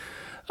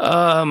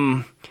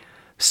 Yeah.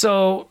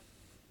 So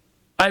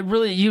I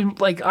really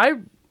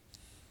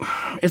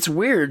it's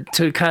weird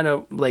to kind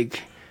of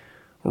like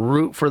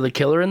root for the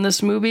killer in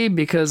this movie,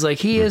 because like,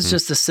 he is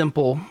just a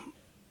simple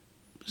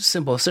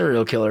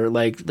serial killer.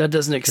 Like, that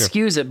doesn't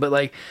excuse it, but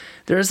like,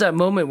 there's that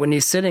moment when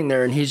he's sitting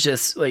there and he's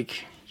just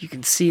like, you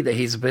can see that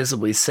he's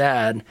visibly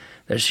sad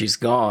that she's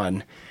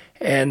gone,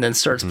 and then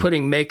starts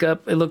putting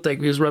makeup. It looked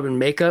like he was rubbing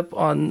makeup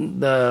on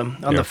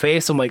the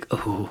face. I'm like,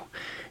 oh,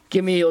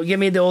 give me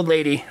the old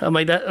lady. I'm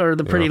like, that, or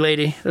the pretty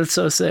lady. That's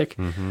so sick.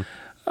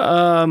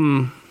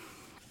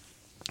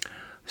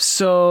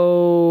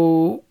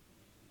 So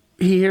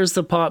he hears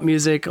the pop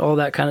music, all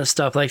that kind of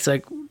stuff. Like, it's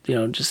like,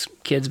 just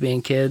kids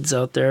being kids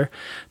out there.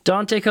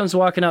 Dante comes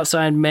walking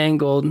outside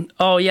mangled.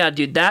 Oh yeah,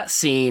 dude, that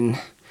scene.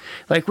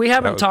 Like, we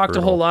haven't talked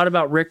a whole lot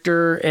about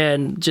Richter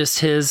and just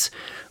his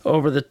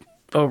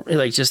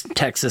just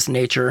Texas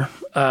nature.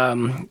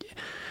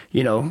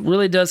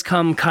 Really does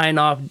comes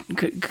off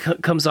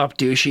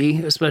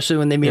douchey, especially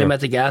when they meet him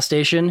at the gas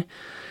station.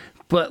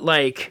 But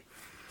like,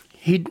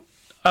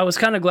 I was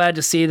kind of glad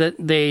to see that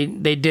they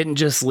didn't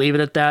just leave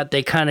it at that.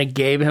 They kind of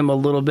gave him a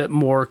little bit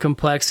more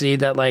complexity,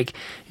 that like,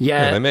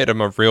 they made him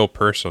a real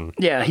person.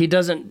 Yeah, he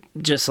doesn't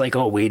just like,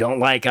 oh, we don't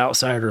like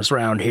outsiders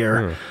around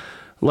here.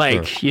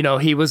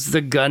 He was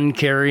the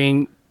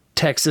gun-carrying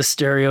Texas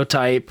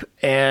stereotype,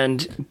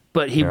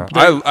 but he... Yeah.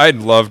 I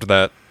loved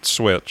that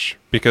switch,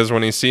 because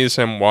when he sees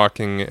him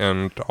walking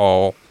and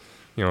all...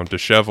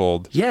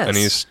 disheveled. Yes. And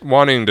he's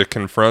wanting to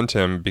confront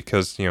him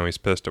because, he's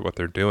pissed at what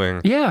they're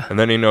doing. Yeah. And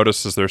then he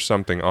notices there's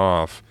something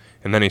off.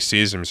 And then he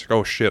sees him. He's like,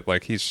 oh shit,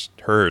 like, he's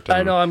hurt. And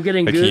I know, I'm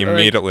getting like, good. He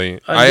immediately,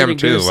 I am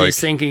too. Like,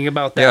 thinking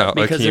about that. Yeah,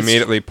 like, he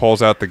immediately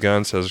pulls out the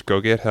gun, says,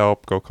 go get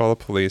help, go call the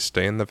police,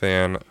 stay in the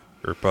van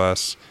or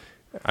bus.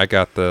 I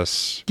got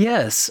this.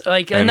 Yes.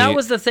 Like, and that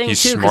was the thing,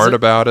 he's too. He's smart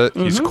about it.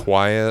 He's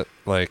quiet.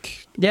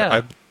 Like,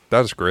 yeah. That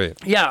was great.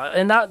 Yeah.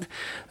 And that...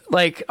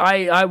 Like,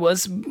 I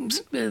was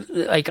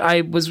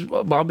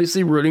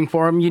obviously rooting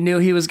for him. You knew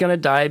he was going to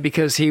die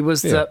because he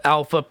was the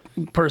alpha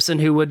person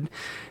who would,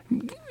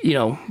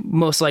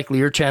 most likely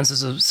your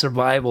chances of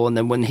survival. And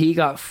then when he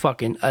got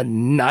fucking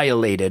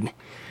annihilated,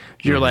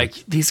 you're like,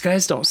 these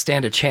guys don't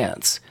stand a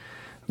chance.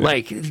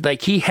 Yeah.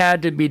 Like he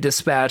had to be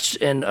dispatched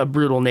in a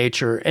brutal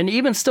nature. And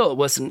even still, it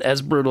wasn't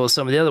as brutal as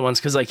some of the other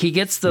ones, because like, he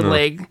gets the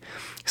leg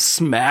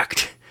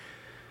smacked.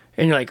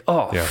 and you're like,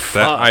 oh, yeah,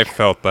 fuck. I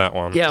felt that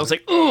one. Yeah, I was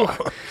like, ooh.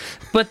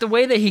 But the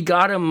way that he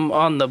got him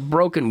on the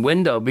broken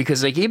window,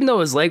 because like even though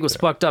his leg was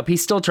fucked up, he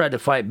still tried to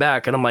fight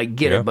back, and I'm like,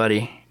 get it,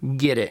 buddy,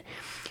 get it.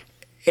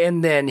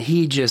 And then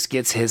he just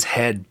gets his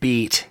head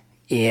beat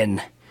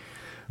in,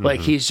 like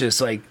he's just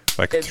like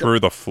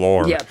through the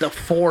floor. Yeah, the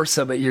force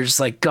of it. You're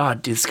just like,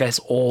 God, dude, this guy's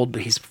old,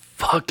 but he's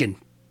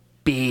fucking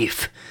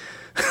beef.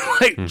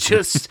 Like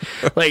just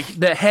like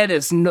the head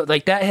is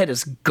that head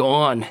is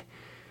gone.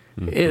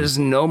 It is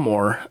no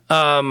more.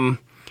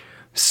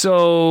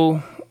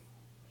 So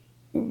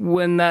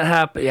when that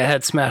happened, I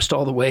had smashed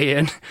all the way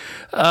in.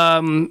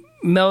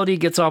 Melody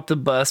gets off the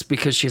bus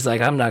because she's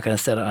like, I'm not going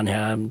to sit on here.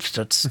 I'm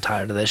just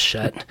tired of this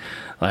shit.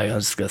 Like, I'm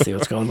just going to see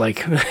what's going on.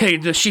 Like,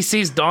 she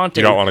sees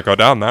Dante. You don't want to go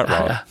down that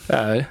road.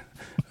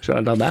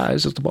 Shouldn't have done that. I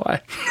was just a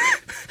boy.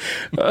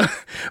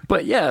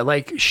 But yeah,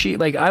 like,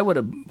 I would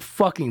have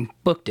fucking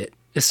booked it.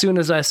 As soon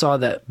as I saw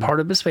that part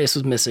of his face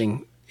was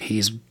missing,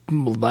 he's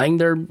lying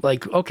there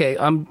like, okay,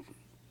 I'm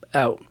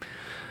out.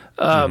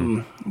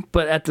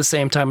 But at the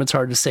same time, it's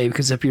hard to say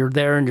because if you're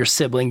there and your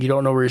sibling, you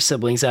don't know where your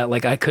sibling's at.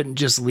 Like, I couldn't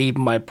just leave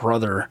my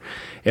brother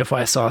if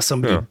I saw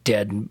somebody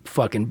dead and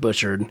fucking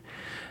butchered.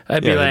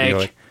 I'd be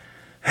like,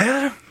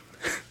 where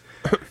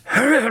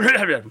are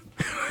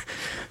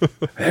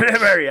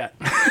you at?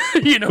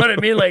 You know what I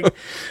mean? Like,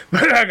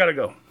 I gotta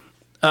go.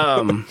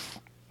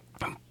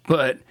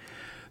 But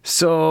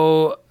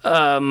so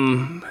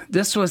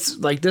this was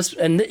like this,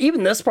 and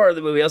even this part of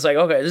the movie, I was like,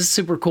 okay, this is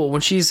super cool.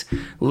 When she's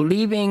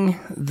leaving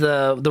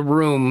the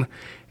room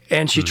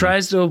and she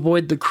tries to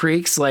avoid the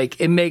creaks, like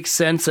it makes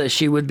sense that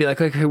she would be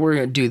like, okay, we're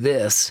gonna do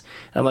this.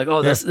 And I'm like,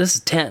 oh, this is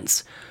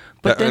tense.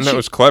 But then that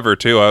was clever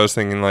too. I was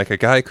thinking like a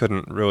guy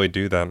couldn't really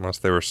do that unless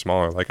they were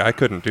smaller. Like I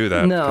couldn't do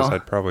that because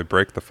I'd probably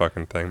break the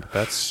fucking thing. But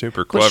that's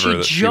super clever.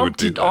 But she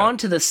jumped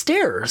onto the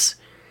stairs,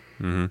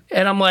 and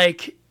I'm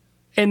like,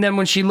 and then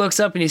when she looks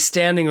up and he's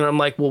standing, and I'm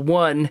like, well,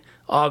 one,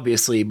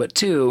 obviously, but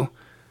two,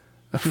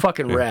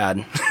 fucking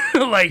rad.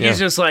 Like he's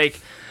just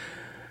like,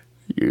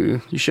 you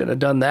shouldn't have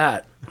done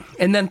that.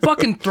 And then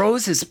fucking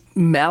throws his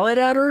mallet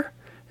at her,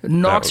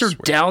 knocks her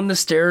down the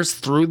stairs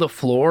through the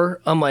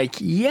floor. I'm like,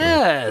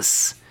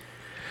 yes.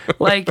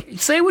 Like,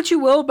 say what you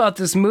will about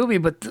this movie,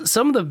 but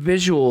some of the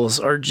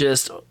visuals are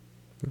just,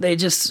 they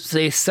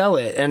sell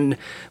it. And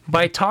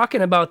by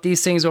talking about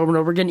these things over and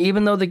over again,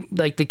 even though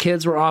the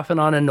kids were off and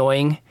on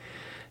annoying,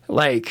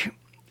 like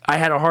I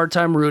had a hard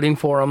time rooting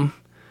for them.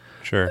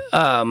 Sure.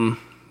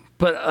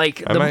 But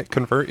like I might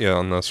convert you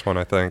on this one.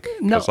 I think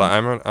because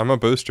I'm a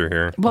booster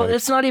here. Well,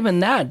 it's not even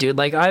that, dude.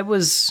 Like I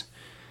was,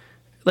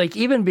 like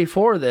even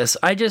before this,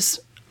 I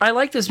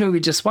like this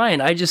movie just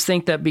fine. I just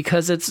think that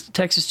because it's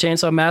Texas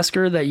Chainsaw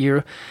Massacre, that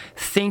you're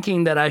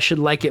thinking that I should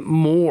like it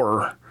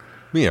more.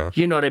 Yeah.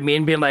 You know what I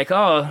mean? Being like,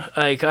 oh,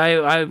 like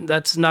I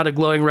that's not a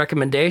glowing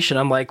recommendation.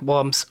 I'm like, well,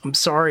 I'm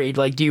sorry.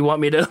 Like, do you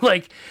want me to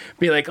like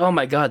be like, oh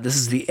my God, this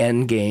is the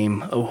end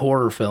game of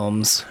horror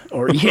films,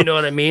 or you know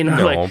what I mean?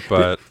 No, like,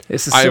 but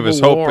it's a civil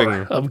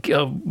war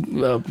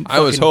I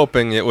was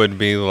hoping it would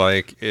be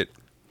like it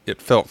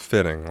felt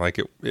fitting, like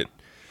it.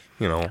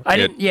 You know,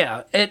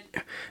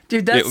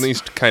 dude, that's at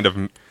least kind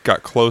of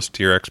got close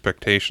to your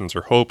expectations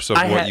or hopes of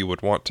what you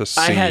would want to see.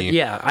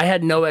 I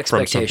had no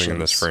expectations from something in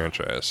this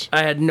franchise.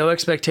 I had no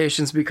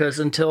expectations because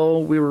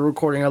until we were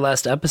recording our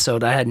last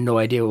episode, I had no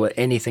idea what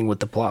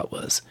the plot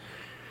was.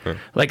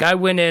 Like I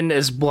went in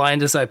as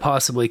blind as I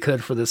possibly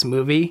could for this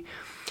movie.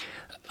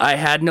 I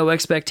had no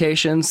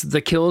expectations.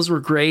 The kills were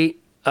great.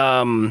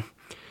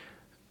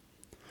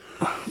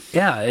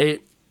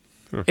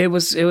 It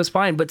was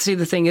fine. But see,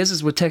 the thing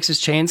is with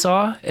Texas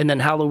Chainsaw and then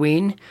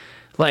Halloween,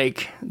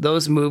 like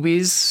those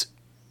movies,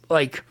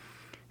 like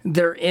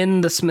they're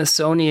in the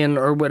Smithsonian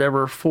or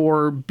whatever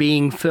for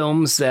being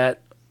films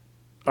that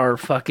are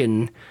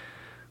fucking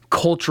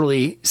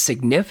culturally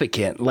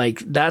significant. Like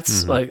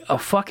that's like a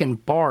fucking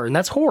bar, and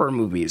that's horror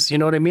movies. You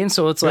know what I mean?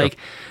 So it's like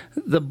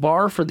the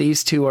bar for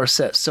these two are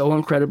set so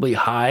incredibly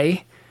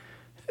high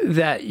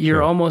that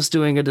you're almost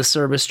doing a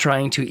disservice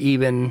trying to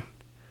even.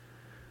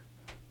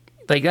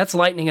 Like, that's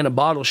lightning in a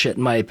bottle shit,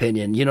 in my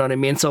opinion. You know what I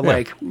mean? So,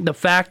 like, the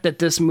fact that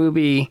this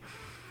movie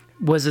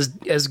was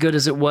as good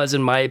as it was,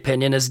 in my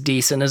opinion, as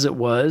decent as it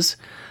was,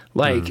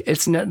 like,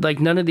 it's not, like,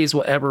 none of these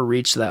will ever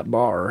reach that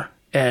bar.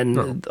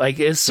 And, like,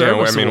 it's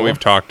serviceable. I mean, we've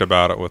talked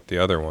about it with the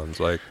other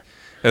ones. Like,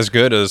 as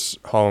good as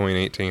Halloween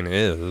 18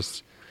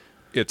 is,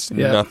 it's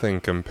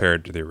nothing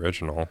compared to the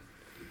original.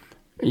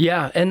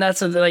 Yeah, and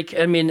that's like,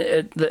 I mean,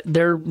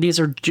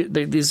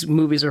 these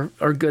movies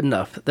are good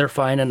enough. They're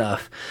fine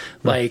enough.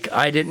 Like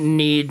it didn't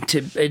need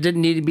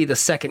to be the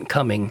second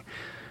coming.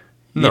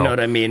 You know what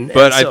I mean?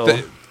 But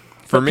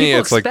for me,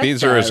 it's like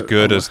these are as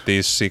good as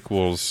these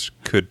sequels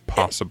could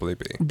possibly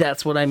be.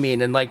 That's what I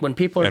mean. And like when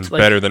people are and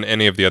better than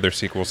any of the other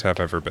sequels have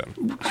ever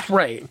been.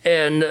 Right.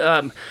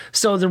 And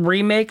so the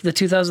remake, the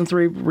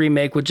 2003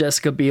 remake with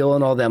Jessica Biel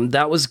and all them,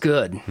 that was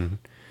good. Mm-hmm.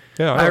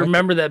 Yeah, I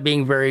remember that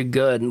being very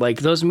good. Like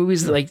those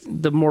movies, like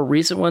the more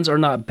recent ones are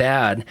not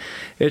bad.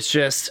 It's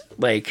just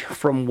like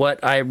from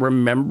what I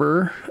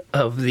remember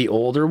of the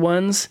older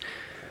ones,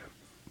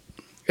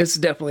 it's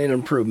definitely an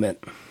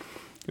improvement.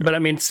 But I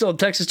mean, still,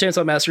 Texas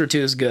Chainsaw Massacre 2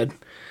 is good.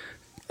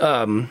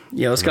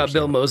 It's got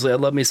Bill Moseley. I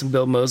love me some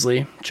Bill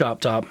Moseley.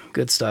 Chop Top,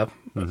 good stuff.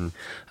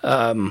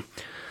 Mm-hmm.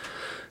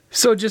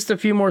 So just a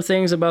few more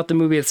things about the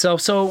movie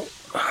itself. So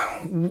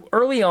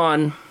early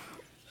on,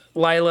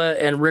 Lila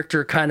and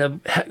Richter kind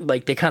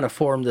of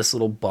formed this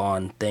little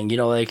bond thing.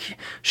 Like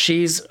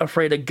she's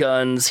afraid of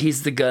guns.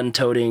 He's the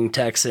gun-toting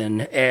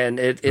Texan. And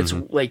it's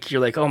like,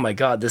 you're like, oh my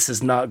God, this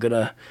is not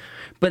gonna...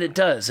 But it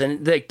does.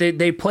 And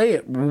they play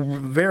it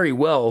very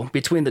well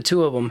between the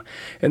two of them.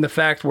 And the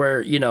fact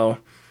where,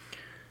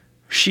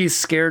 she's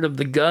scared of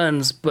the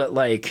guns, but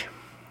like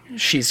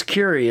she's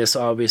curious,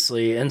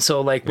 obviously. And so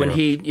like when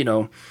he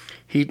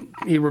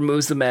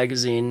removes the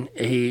magazine,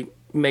 he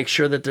makes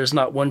sure that there's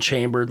not one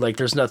chambered, like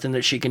there's nothing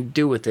that she can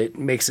do with it,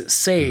 makes it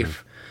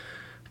safe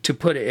to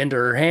put it into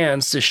her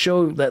hands to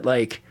show that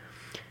like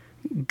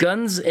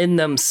guns in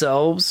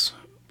themselves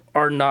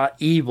are not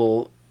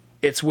evil.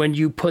 It's when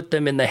you put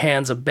them in the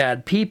hands of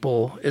bad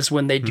people is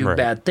when they do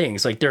bad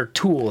things. Like they're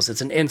tools,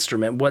 it's an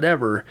instrument,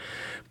 whatever.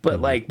 But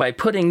like by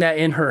putting that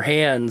in her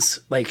hands,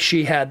 like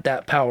she had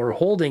that power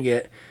holding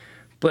it,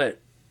 but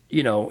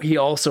he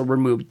also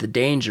removed the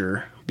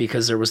danger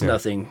because there was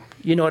nothing.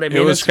 You know what I mean?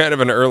 It was kind of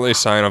an early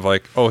sign of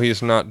like, oh,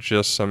 he's not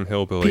just some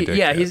hillbilly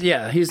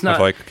dickhead. He's not.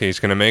 Like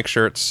he's going to make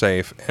sure it's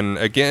safe. And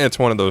again, it's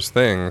one of those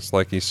things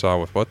like you saw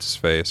with what's his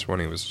face when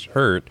he was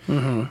hurt.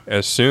 Mm-hmm.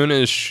 As soon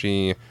as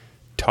she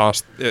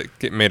tossed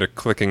it, made a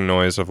clicking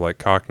noise of like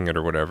cocking it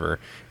or whatever,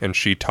 and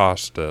she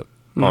tossed it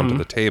onto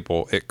the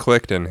table. It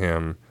clicked in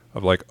him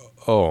of like,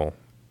 oh,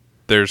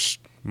 there's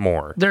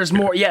more. There's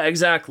more. Yeah,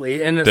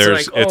 exactly. And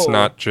it's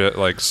not just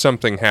like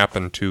something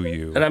happened to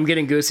you. And I'm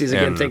getting goosies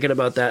again thinking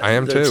about that. I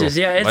am too.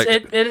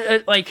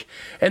 It's like,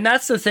 and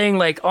that's the thing.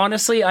 Like,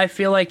 honestly, I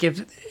feel like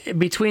if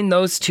between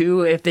those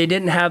two, if they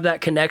didn't have that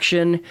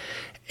connection,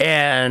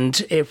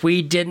 and if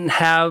we didn't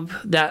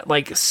have that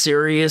like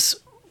serious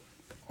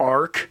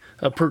arc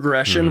of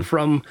progression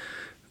from,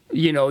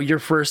 your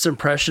first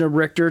impression of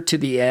Richter to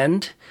the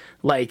end,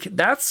 like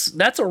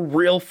that's a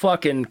real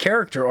fucking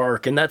character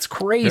arc, and that's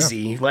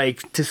crazy.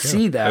 Like to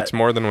see that. That's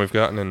more than we've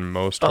gotten in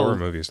most horror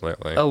movies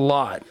lately. A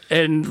lot.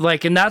 And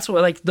that's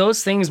what, like,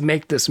 those things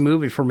make this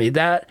movie for me.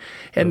 That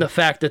and the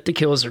fact that the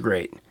kills are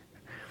great.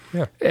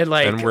 Yeah.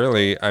 And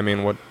really, I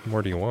mean, what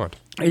more do you want?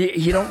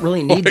 You don't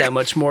really need that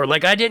much more.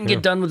 Like, I didn't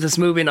get done with this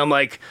movie and I'm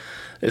like,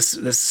 this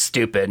is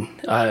stupid.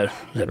 Blah,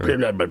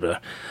 blah, blah.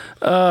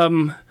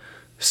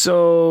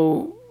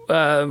 So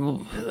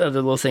other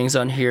little things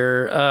on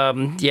here.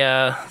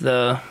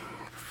 The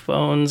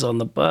phones on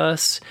the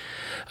bus.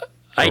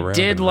 I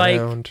did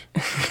like...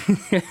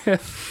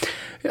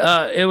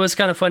 it was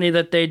kind of funny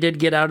that they did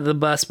get out of the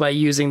bus by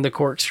using the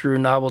corkscrew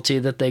novelty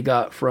that they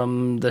got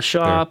from the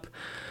shop.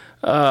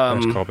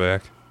 Nice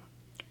callback.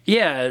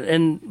 Yeah,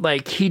 and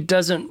like he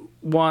doesn't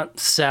want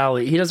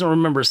Sally. He doesn't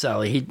remember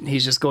Sally.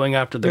 He's just going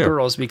after the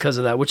girls because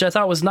of that, which I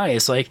thought was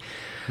nice. Like,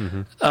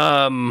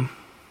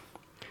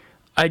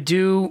 I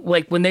do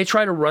like when they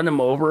try to run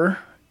him over,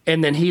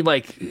 and then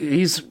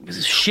he's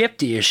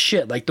shifty as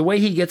shit. Like the way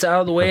he gets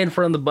out of the way in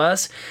front of the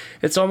bus,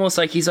 it's almost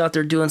like he's out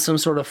there doing some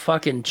sort of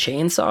fucking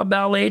chainsaw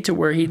ballet to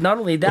where he, not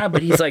only that,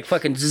 but he's like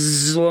fucking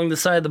along the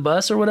side of the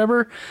bus or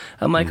whatever.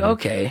 I'm like,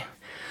 okay.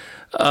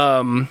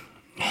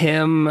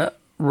 Him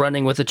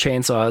running with a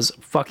chainsaw is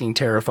fucking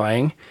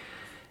terrifying.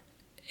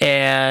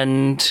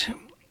 And,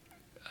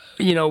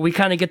 we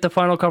kind of get the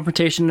final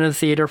confrontation in the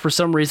theater. For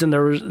some reason,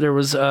 there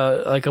was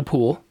like a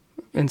pool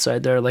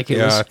inside there. Like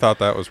I thought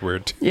that was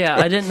weird too. Yeah,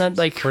 I didn't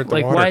like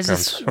why is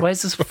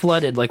this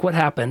flooded? Like what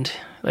happened?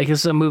 Like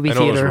it's a movie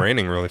theater. I know it was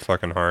raining really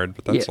fucking hard,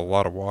 but that's a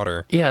lot of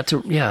water.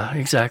 Yeah,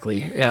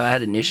 exactly. Yeah, I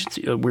had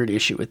a weird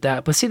issue with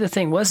that. But see, the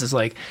thing is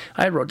like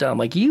I wrote down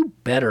like you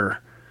better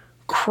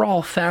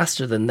crawl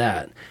faster than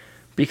that.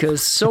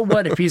 Because so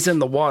what if he's in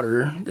the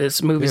water?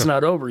 This movie's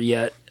not over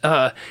yet.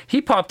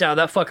 He popped out of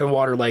that fucking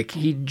water like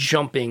he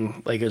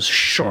jumping like a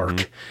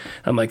shark.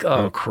 I'm like,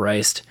 oh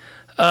Christ.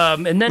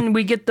 And then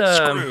we get the...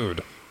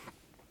 Screwed.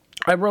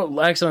 I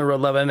accidentally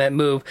wrote Love, I Meant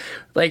Move.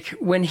 Like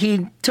when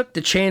he took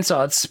the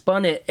chainsaw, it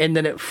spun it, and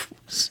then it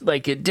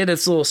did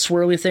its little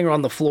swirly thing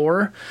on the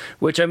floor,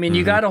 which, I mean,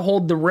 you got to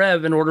hold the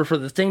rev in order for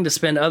the thing to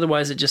spin.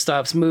 Otherwise, it just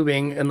stops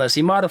moving unless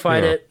he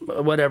modified it,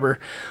 whatever.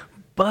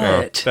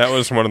 But that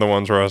was one of the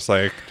ones where I was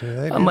like,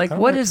 I'm like,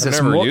 what is this?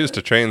 I've never used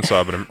a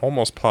chainsaw, but I'm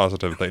almost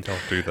positive they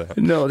don't do that.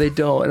 No, they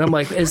don't. And I'm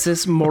like, is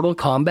this Mortal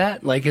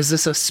Kombat? Like, is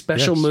this a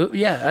special move?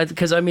 Yeah,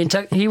 because I mean,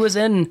 he was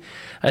in,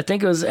 I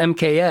think it was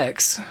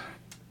MKX.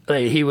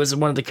 Like, he was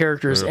one of the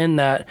characters in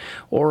that,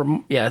 or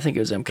I think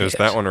it was MKX. Is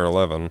that one or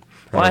 11?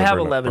 Well, I have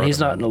 11. He's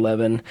not in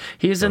 11.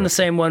 He's in the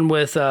same one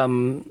with,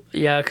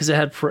 because it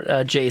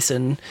had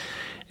Jason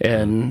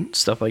and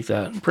stuff like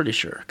that. I'm pretty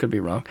sure. Could be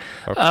wrong.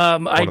 Okay.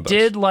 I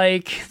did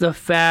like the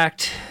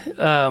fact,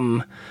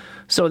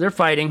 so they're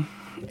fighting,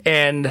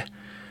 and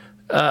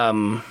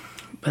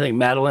I think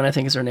Madeline, I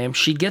think is her name.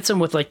 She gets him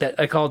with like that.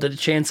 I called it a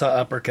chainsaw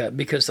uppercut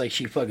because like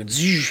she fucking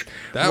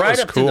right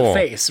up to the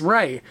face.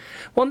 Right.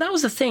 Well, and that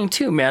was the thing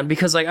too, man.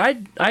 Because like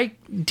I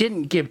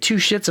didn't give two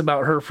shits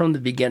about her from the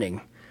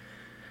beginning.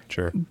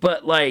 Sure.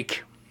 But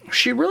like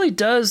she really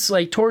does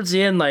like towards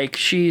the end, like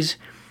she's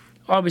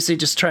obviously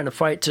just trying to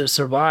fight to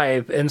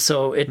survive, and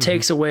so it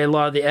takes away a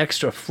lot of the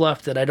extra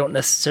fluff that I don't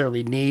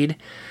necessarily need.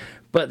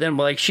 But then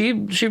like she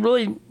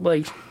really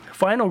like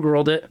final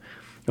girled it.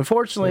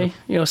 Unfortunately,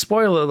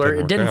 spoiler alert,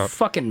 it didn't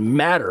fucking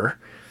matter.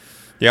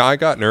 Yeah, I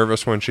got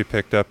nervous when she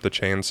picked up the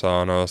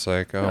chainsaw, and I was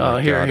like, "Oh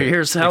my God!"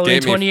 Here's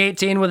Halloween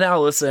 2018 with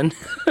Allison.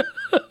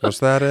 Was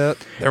that it?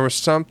 There was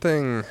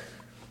something.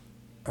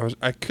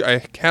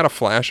 I had a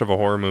flash of a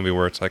horror movie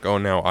where it's like, "Oh,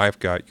 now I've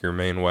got your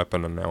main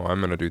weapon, and now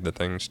I'm gonna do the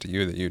things to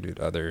you that you do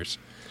to others."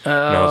 And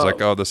I was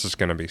like, "Oh, this is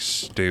gonna be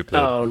stupid."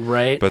 Oh,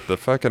 right. But the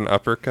fucking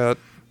uppercut.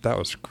 That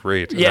was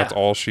great. And that's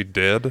all she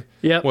did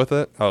with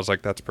it. I was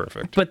like, that's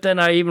perfect. But then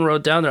I even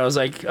wrote down there, I was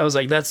like,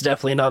 that's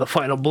definitely not a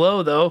final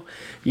blow, though.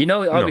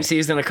 Obviously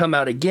he's going to come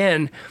out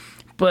again.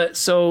 But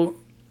so,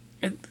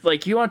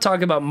 like, you want to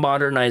talk about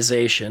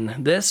modernization.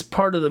 This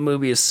part of the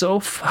movie is so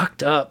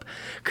fucked up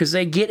because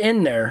they get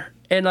in there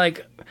and,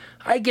 like,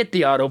 I get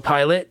the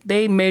autopilot.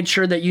 They made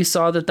sure that you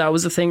saw that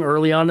was a thing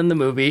early on in the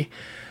movie.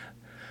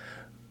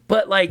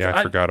 But, like,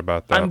 I forgot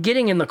about that. I'm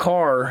getting in the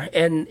car,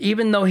 and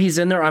even though he's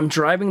in there, I'm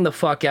driving the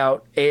fuck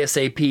out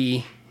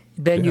ASAP.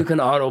 Then you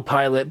can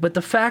autopilot. But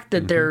the fact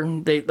that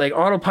they like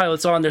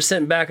autopilot's on, they're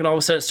sitting back, and all of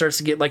a sudden it starts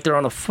to get like they're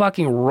on a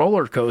fucking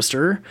roller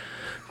coaster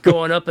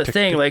going up a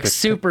thing, like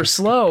super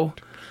slow,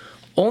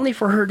 only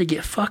for her to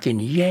get fucking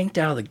yanked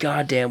out of the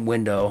goddamn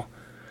window.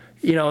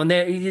 And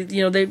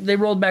they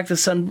rolled back the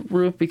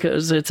sunroof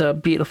because it's a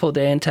beautiful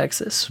day in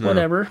Texas.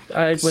 Whatever.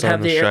 I would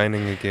have the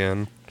shining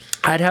again.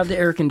 I'd have the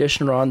air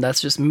conditioner on.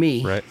 That's just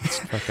me. Right. It's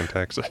fucking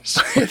Texas.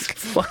 It's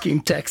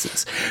fucking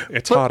Texas.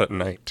 It's hot at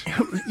night.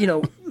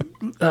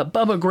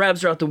 Bubba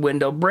grabs her out the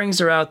window, brings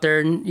her out there,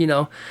 and,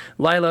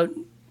 Lila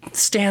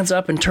stands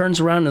up and turns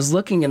around and is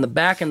looking in the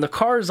back, and the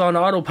car is on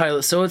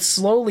autopilot, so it's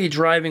slowly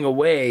driving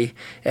away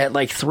at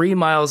like 3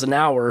 miles an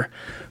hour.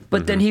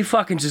 But then he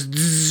fucking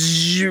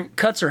just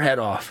cuts her head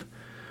off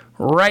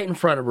right in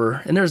front of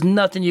her, and there's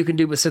nothing you can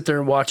do but sit there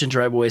and watch and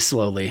drive away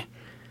slowly.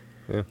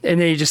 Yeah. And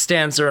then he just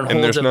stands there and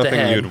holds up the head. And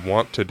there's nothing you'd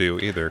want to do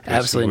either.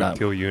 Absolutely not.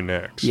 Kill you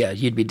next. Yeah,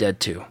 you'd be dead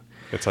too.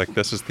 It's like,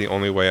 this is the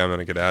only way I'm going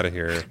to get out of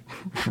here.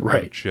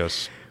 Right. I'm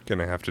just going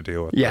to have to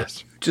deal with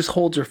this. Just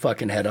holds her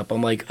fucking head up.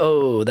 I'm like,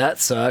 oh, that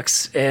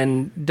sucks.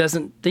 And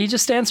he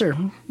just stands there.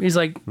 He's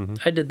like,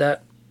 I did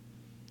that.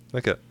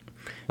 Look at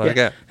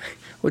it.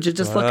 Would you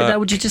just look at that?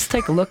 Would you just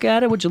take a look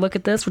at it? Would you look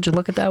at this? Would you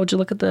look at that? Would you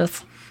look at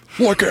this?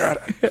 Look at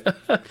it.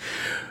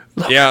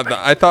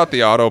 I thought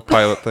the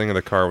autopilot thing in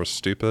the car was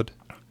stupid.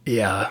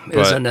 Yeah, it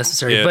was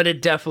unnecessary, but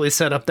it definitely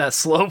set up that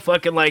slow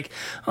fucking like,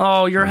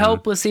 oh, you're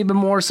helpless even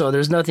more so.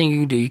 There's nothing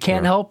you can do. You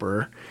can't help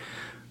her.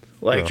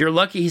 Like, you're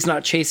lucky he's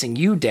not chasing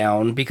you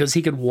down because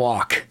he could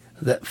walk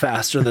that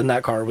faster than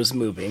that car was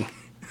moving.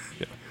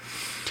 Yeah.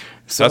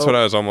 So, that's what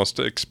I was almost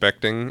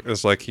expecting,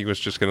 is like he was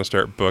just going to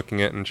start booking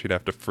it and she'd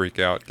have to freak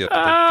out, get to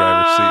the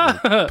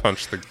driver's seat and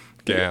punch the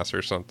gas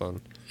or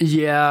something.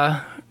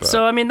 Yeah. But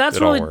so I mean that's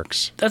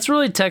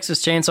really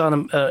Texas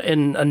Chainsaw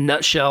in a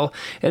nutshell.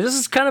 And this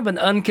is kind of an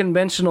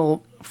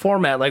unconventional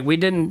format. Like we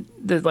didn't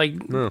like.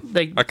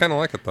 I kind of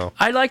like it though.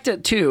 I liked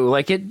it too.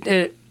 Like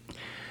it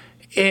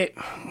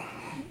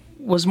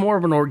was more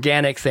of an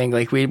organic thing.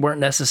 Like we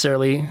weren't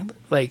necessarily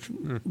like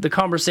the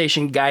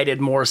conversation guided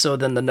more so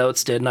than the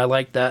notes did, and I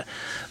like that.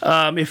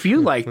 If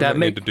you like that,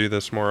 need to do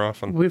this more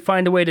often. We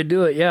find a way to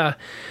do it. Yeah.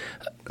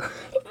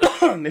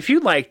 If you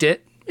liked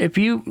it. If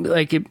you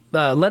like it,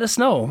 let us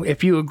know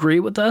if you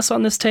agree with us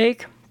on this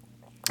take.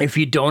 If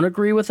you don't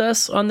agree with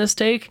us on this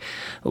take,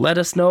 let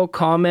us know,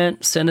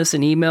 comment, send us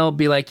an email,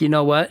 be like, you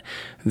know what?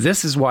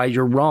 This is why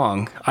you're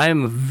wrong. I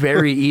am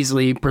very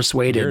easily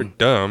persuaded. You're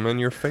dumb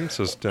and your face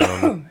is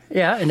dumb.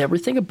 Yeah, and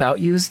everything about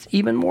you is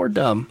even more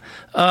dumb.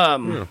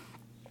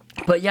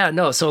 But yeah,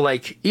 no, so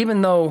like,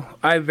 even though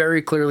I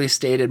very clearly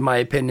stated my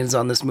opinions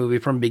on this movie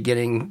from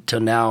beginning to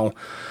now,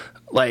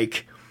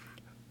 like,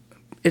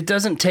 it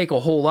doesn't take a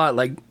whole lot.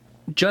 Like,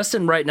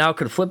 Justin right now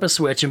could flip a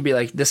switch and be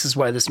like, this is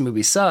why this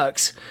movie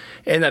sucks.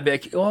 And I'd be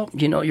like, well,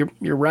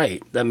 you're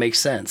right. That makes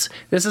sense.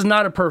 This is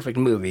not a perfect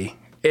movie,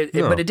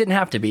 but it didn't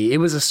have to be. It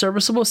was a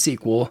serviceable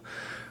sequel.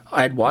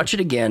 I'd watch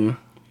it again.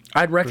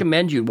 I'd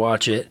recommend you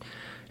watch it.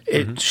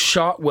 It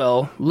shot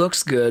well,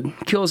 looks good,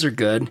 kills are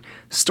good.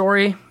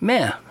 Story,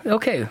 meh,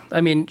 okay.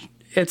 I mean,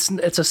 it's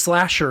a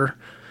slasher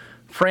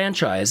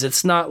franchise.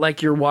 It's not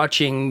like you're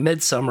watching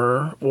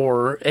Midsommar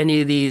or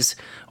any of these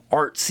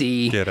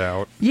artsy Get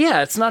Out.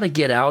 Yeah, it's not a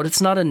Get Out. It's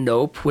not a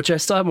Nope, which I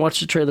still haven't watched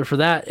the trailer for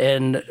that.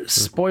 And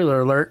spoiler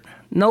alert,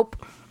 nope,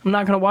 I'm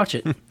not going to watch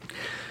it.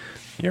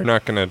 You're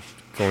not going to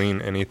glean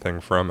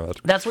anything from it.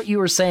 That's what you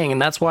were saying, and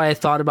that's why I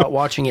thought about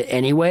watching it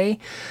anyway.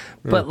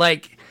 But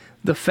like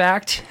the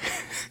fact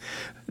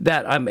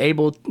that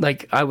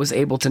I was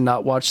able to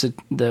not watch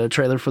the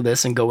trailer for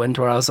this and go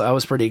into it, I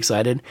was pretty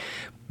excited.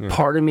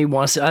 part of me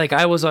wants to, like,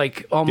 I was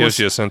like almost gives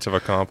you a sense of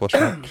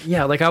accomplishment.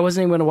 Yeah, like I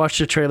wasn't even going to watch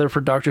the trailer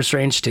for Doctor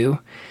Strange 2.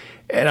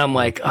 And I'm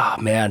like, oh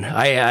man,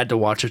 I had to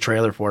watch a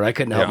trailer for it. I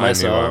couldn't help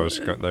myself.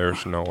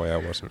 There's no way I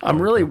wasn't. I'm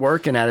really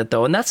working at it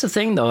though. And that's the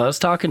thing though. I was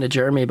talking to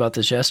Jeremy about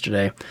this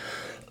yesterday.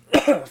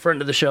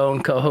 Friend of the show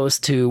and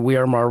co-host to We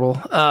Are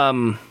Marvel.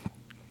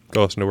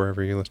 Go listen to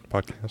wherever you listen to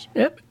podcasts.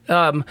 Yep.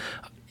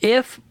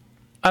 If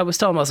I was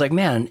telling him, I was like,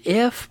 man,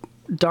 if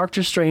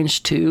Doctor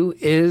Strange 2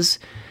 is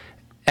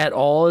at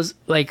all as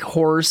like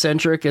horror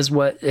centric as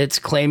what it's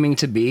claiming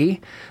to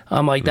be,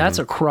 I'm like, that's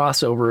a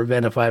crossover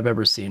event if I've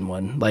ever seen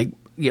one. Like,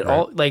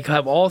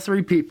 have all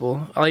three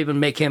people. I'll even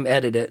make him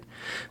edit it.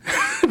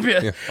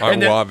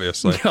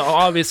 Obviously.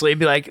 Obviously,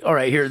 be like, all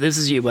right, here, this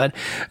is you, bud.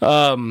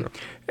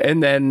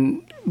 And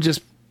then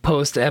just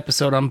post the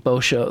episode on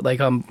both show,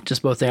 like on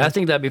just both things. I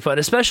think that'd be fun,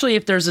 especially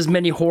if there's as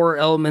many horror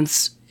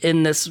elements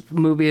in this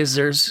movie as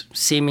there's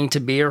seeming to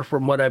be, or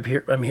from what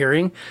I'm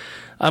hearing.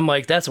 I'm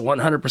like, that's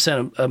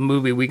 100% a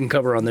movie we can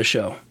cover on this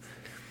show.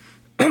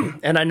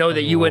 And I know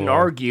that you wouldn't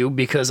argue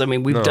because, I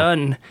mean, we've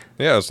done...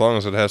 Yeah, as long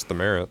as it has the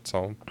merits,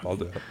 I'll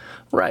do it.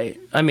 Right.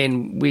 I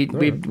mean,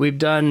 we've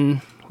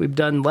done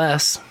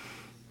less.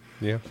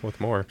 Yeah, with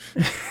more.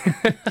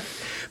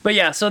 But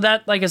yeah, so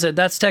that, like I said,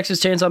 that's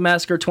Texas Chainsaw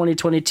Massacre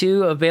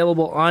 2022,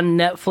 available on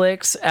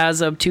Netflix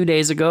as of 2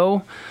 days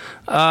ago.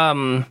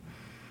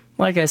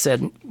 Like I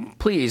said,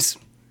 please,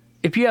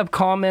 if you have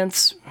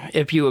comments,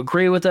 if you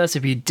agree with us,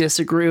 if you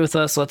disagree with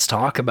us, let's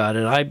talk about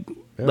it.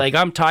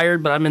 I'm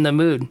tired, but I'm in the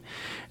mood.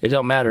 It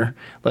don't matter.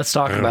 Let's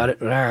talk about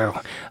it.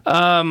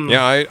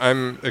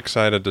 I'm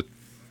excited to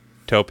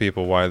tell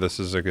people why this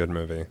is a good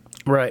movie.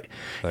 Right.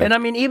 And I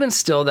mean, even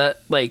still,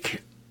 that,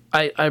 like,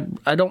 I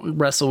don't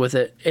wrestle with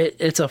it.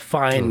 It's a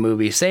fine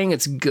movie. Saying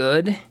it's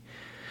good,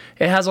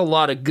 it has a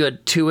lot of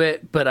good to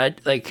it, but I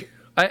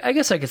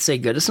guess I could say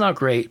good. It's not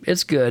great.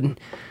 It's good.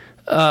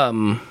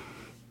 I'm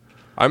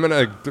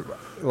gonna,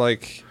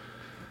 like,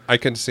 I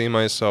can see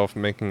myself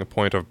making a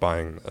point of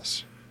buying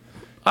this.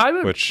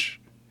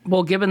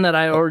 Well, given that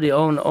I already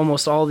own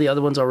almost all the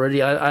other ones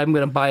already, I'm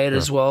going to buy it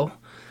as well.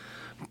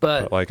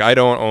 But like, I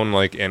don't own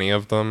like any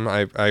of them.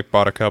 I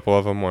bought a couple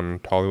of them when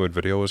Hollywood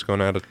Video was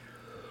going out of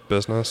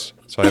business,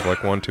 so I have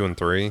like 1, 2, and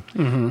 3,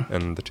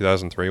 and the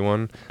 2003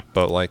 one.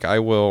 But like,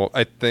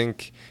 I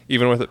think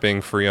even with it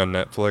being free on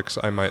Netflix,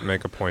 I might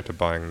make a point of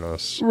buying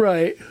this.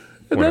 Right,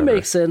 that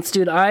makes sense,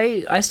 dude.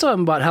 I still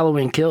haven't bought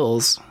Halloween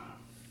Kills.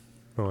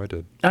 Oh, I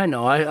did. I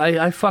know.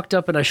 I fucked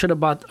up, and I should have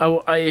bought.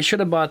 I should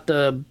have bought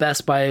the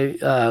Best Buy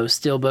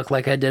Steelbook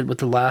like I did with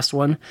the last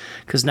one,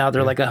 because now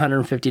they're like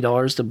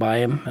 $150 to buy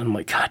them, and I'm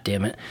like, God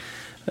damn it!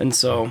 And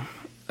so,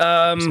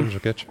 seems to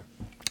get you.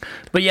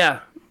 But yeah,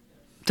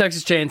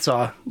 Texas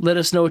Chainsaw. Let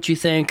us know what you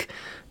think.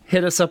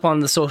 Hit us up on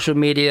the social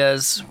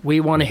medias.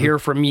 We want to hear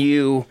from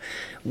you.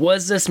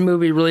 Was this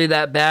movie really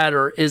that bad,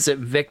 or is it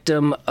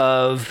victim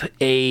of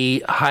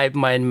a hive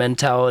mind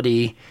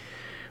mentality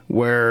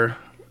where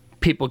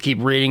people keep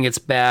reading it's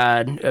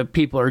bad?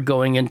 People are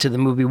going into the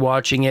movie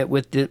watching it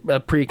with a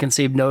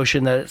preconceived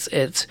notion that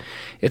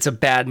it's a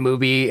bad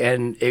movie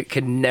and it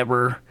can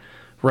never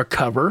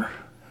recover.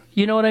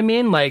 You know what I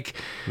mean? Like,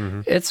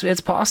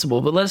 it's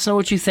possible. But let us know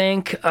what you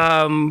think.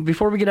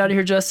 Before we get out of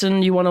here,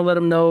 Justin, you want to let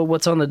them know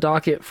what's on the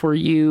docket for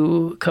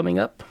you coming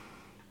up?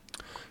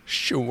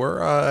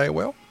 Sure, I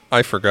will.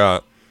 I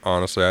forgot.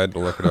 Honestly, I had to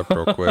look it up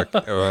real quick.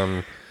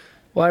 Well,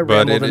 I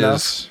rambled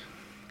enough.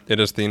 It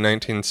is the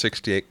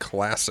 1968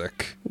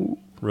 classic,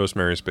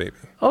 Rosemary's Baby.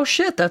 Oh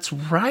shit, that's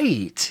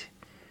right.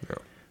 Yeah.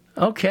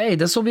 Okay,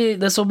 this will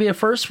be a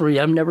first for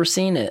you. I've never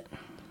seen it.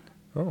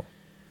 Oh,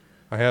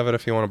 I have it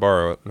if you want to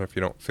borrow it, and if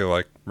you don't feel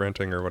like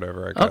renting or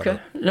whatever, I got it.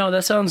 No,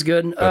 that sounds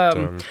good.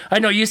 But, I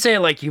know you say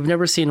like you've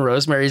never seen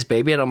Rosemary's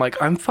Baby, and I'm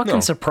like, I'm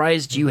fucking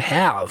surprised you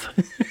have.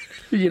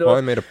 You know, well,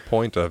 I made a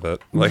point of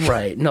it. Like,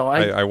 right? No,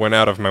 I went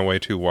out of my way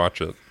to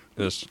watch it.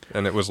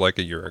 And it was like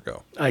a year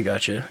ago. I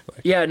gotcha.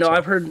 Yeah, no, so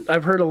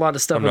I've heard a lot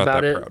of stuff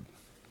about it. Proud.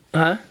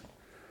 Huh?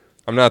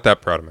 I'm not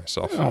that proud of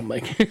myself. Oh my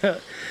God.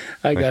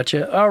 I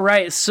gotcha. All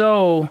right,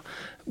 so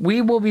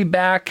we will be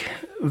back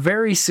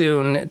very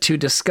soon to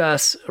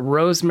discuss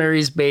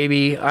Rosemary's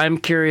Baby. I'm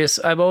curious.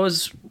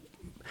 It's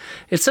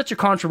such a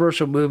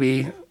controversial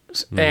movie,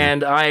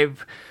 and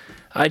I've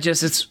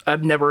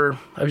never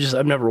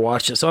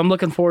watched it. So I'm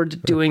looking forward to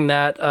doing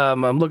that.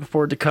 I'm looking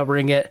forward to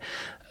covering it.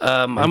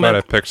 I'm glad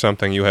I picked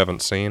something you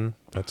haven't seen.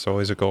 That's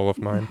always a goal of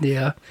mine.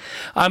 Yeah.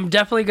 I'm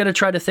definitely going to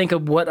try to think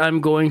of what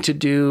I'm going to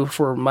do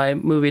for my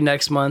movie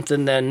next month,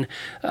 and then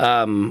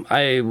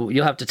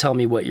you'll have to tell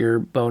me what your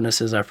bonus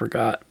is. I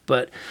forgot.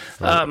 But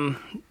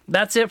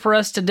that's it for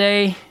us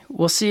today.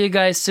 We'll see you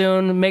guys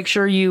soon. Make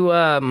sure you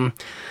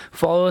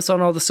follow us on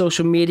all the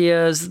social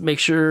medias. Make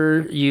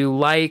sure you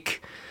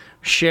like,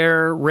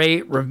 share,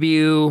 rate,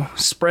 review,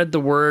 spread the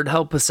word,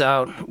 help us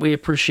out. We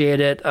appreciate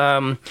it.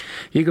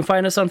 You can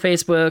find us on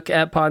Facebook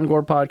at Pod and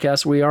Gore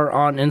Podcast. We are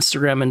on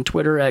Instagram and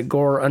Twitter at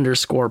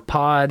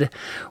Gore_pod.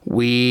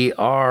 We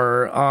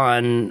are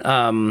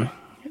on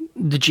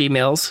the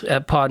Gmails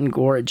at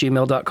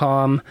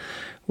podandgore@gmail.com.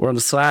 We're on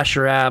the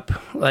Slasher app.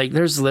 Like,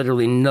 there's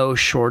literally no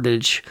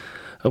shortage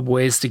of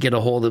ways to get a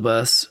hold of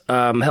us.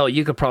 Hell,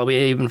 you could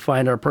probably even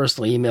find our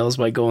personal emails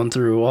by going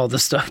through all the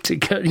stuff to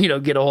get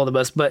a hold of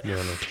us. But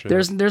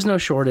there's no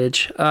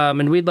shortage,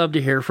 and we'd love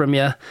to hear from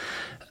you.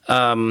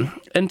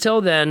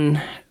 Until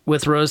then,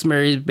 with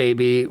Rosemary's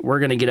Baby, we're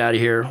gonna get out of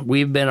here.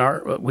 We've been.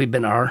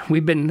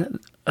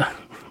 Oh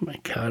my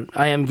God,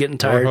 I am getting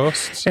tired.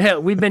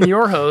 We've been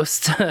your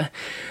host.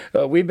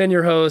 We've been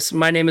your host.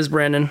 My name is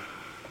Brandon.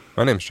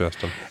 My name's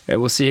Justin.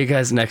 And we'll see you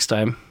guys next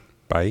time.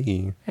 Bye.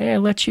 Hey, I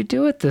let you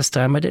do it this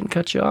time. I didn't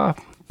cut you off.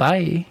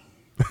 Bye.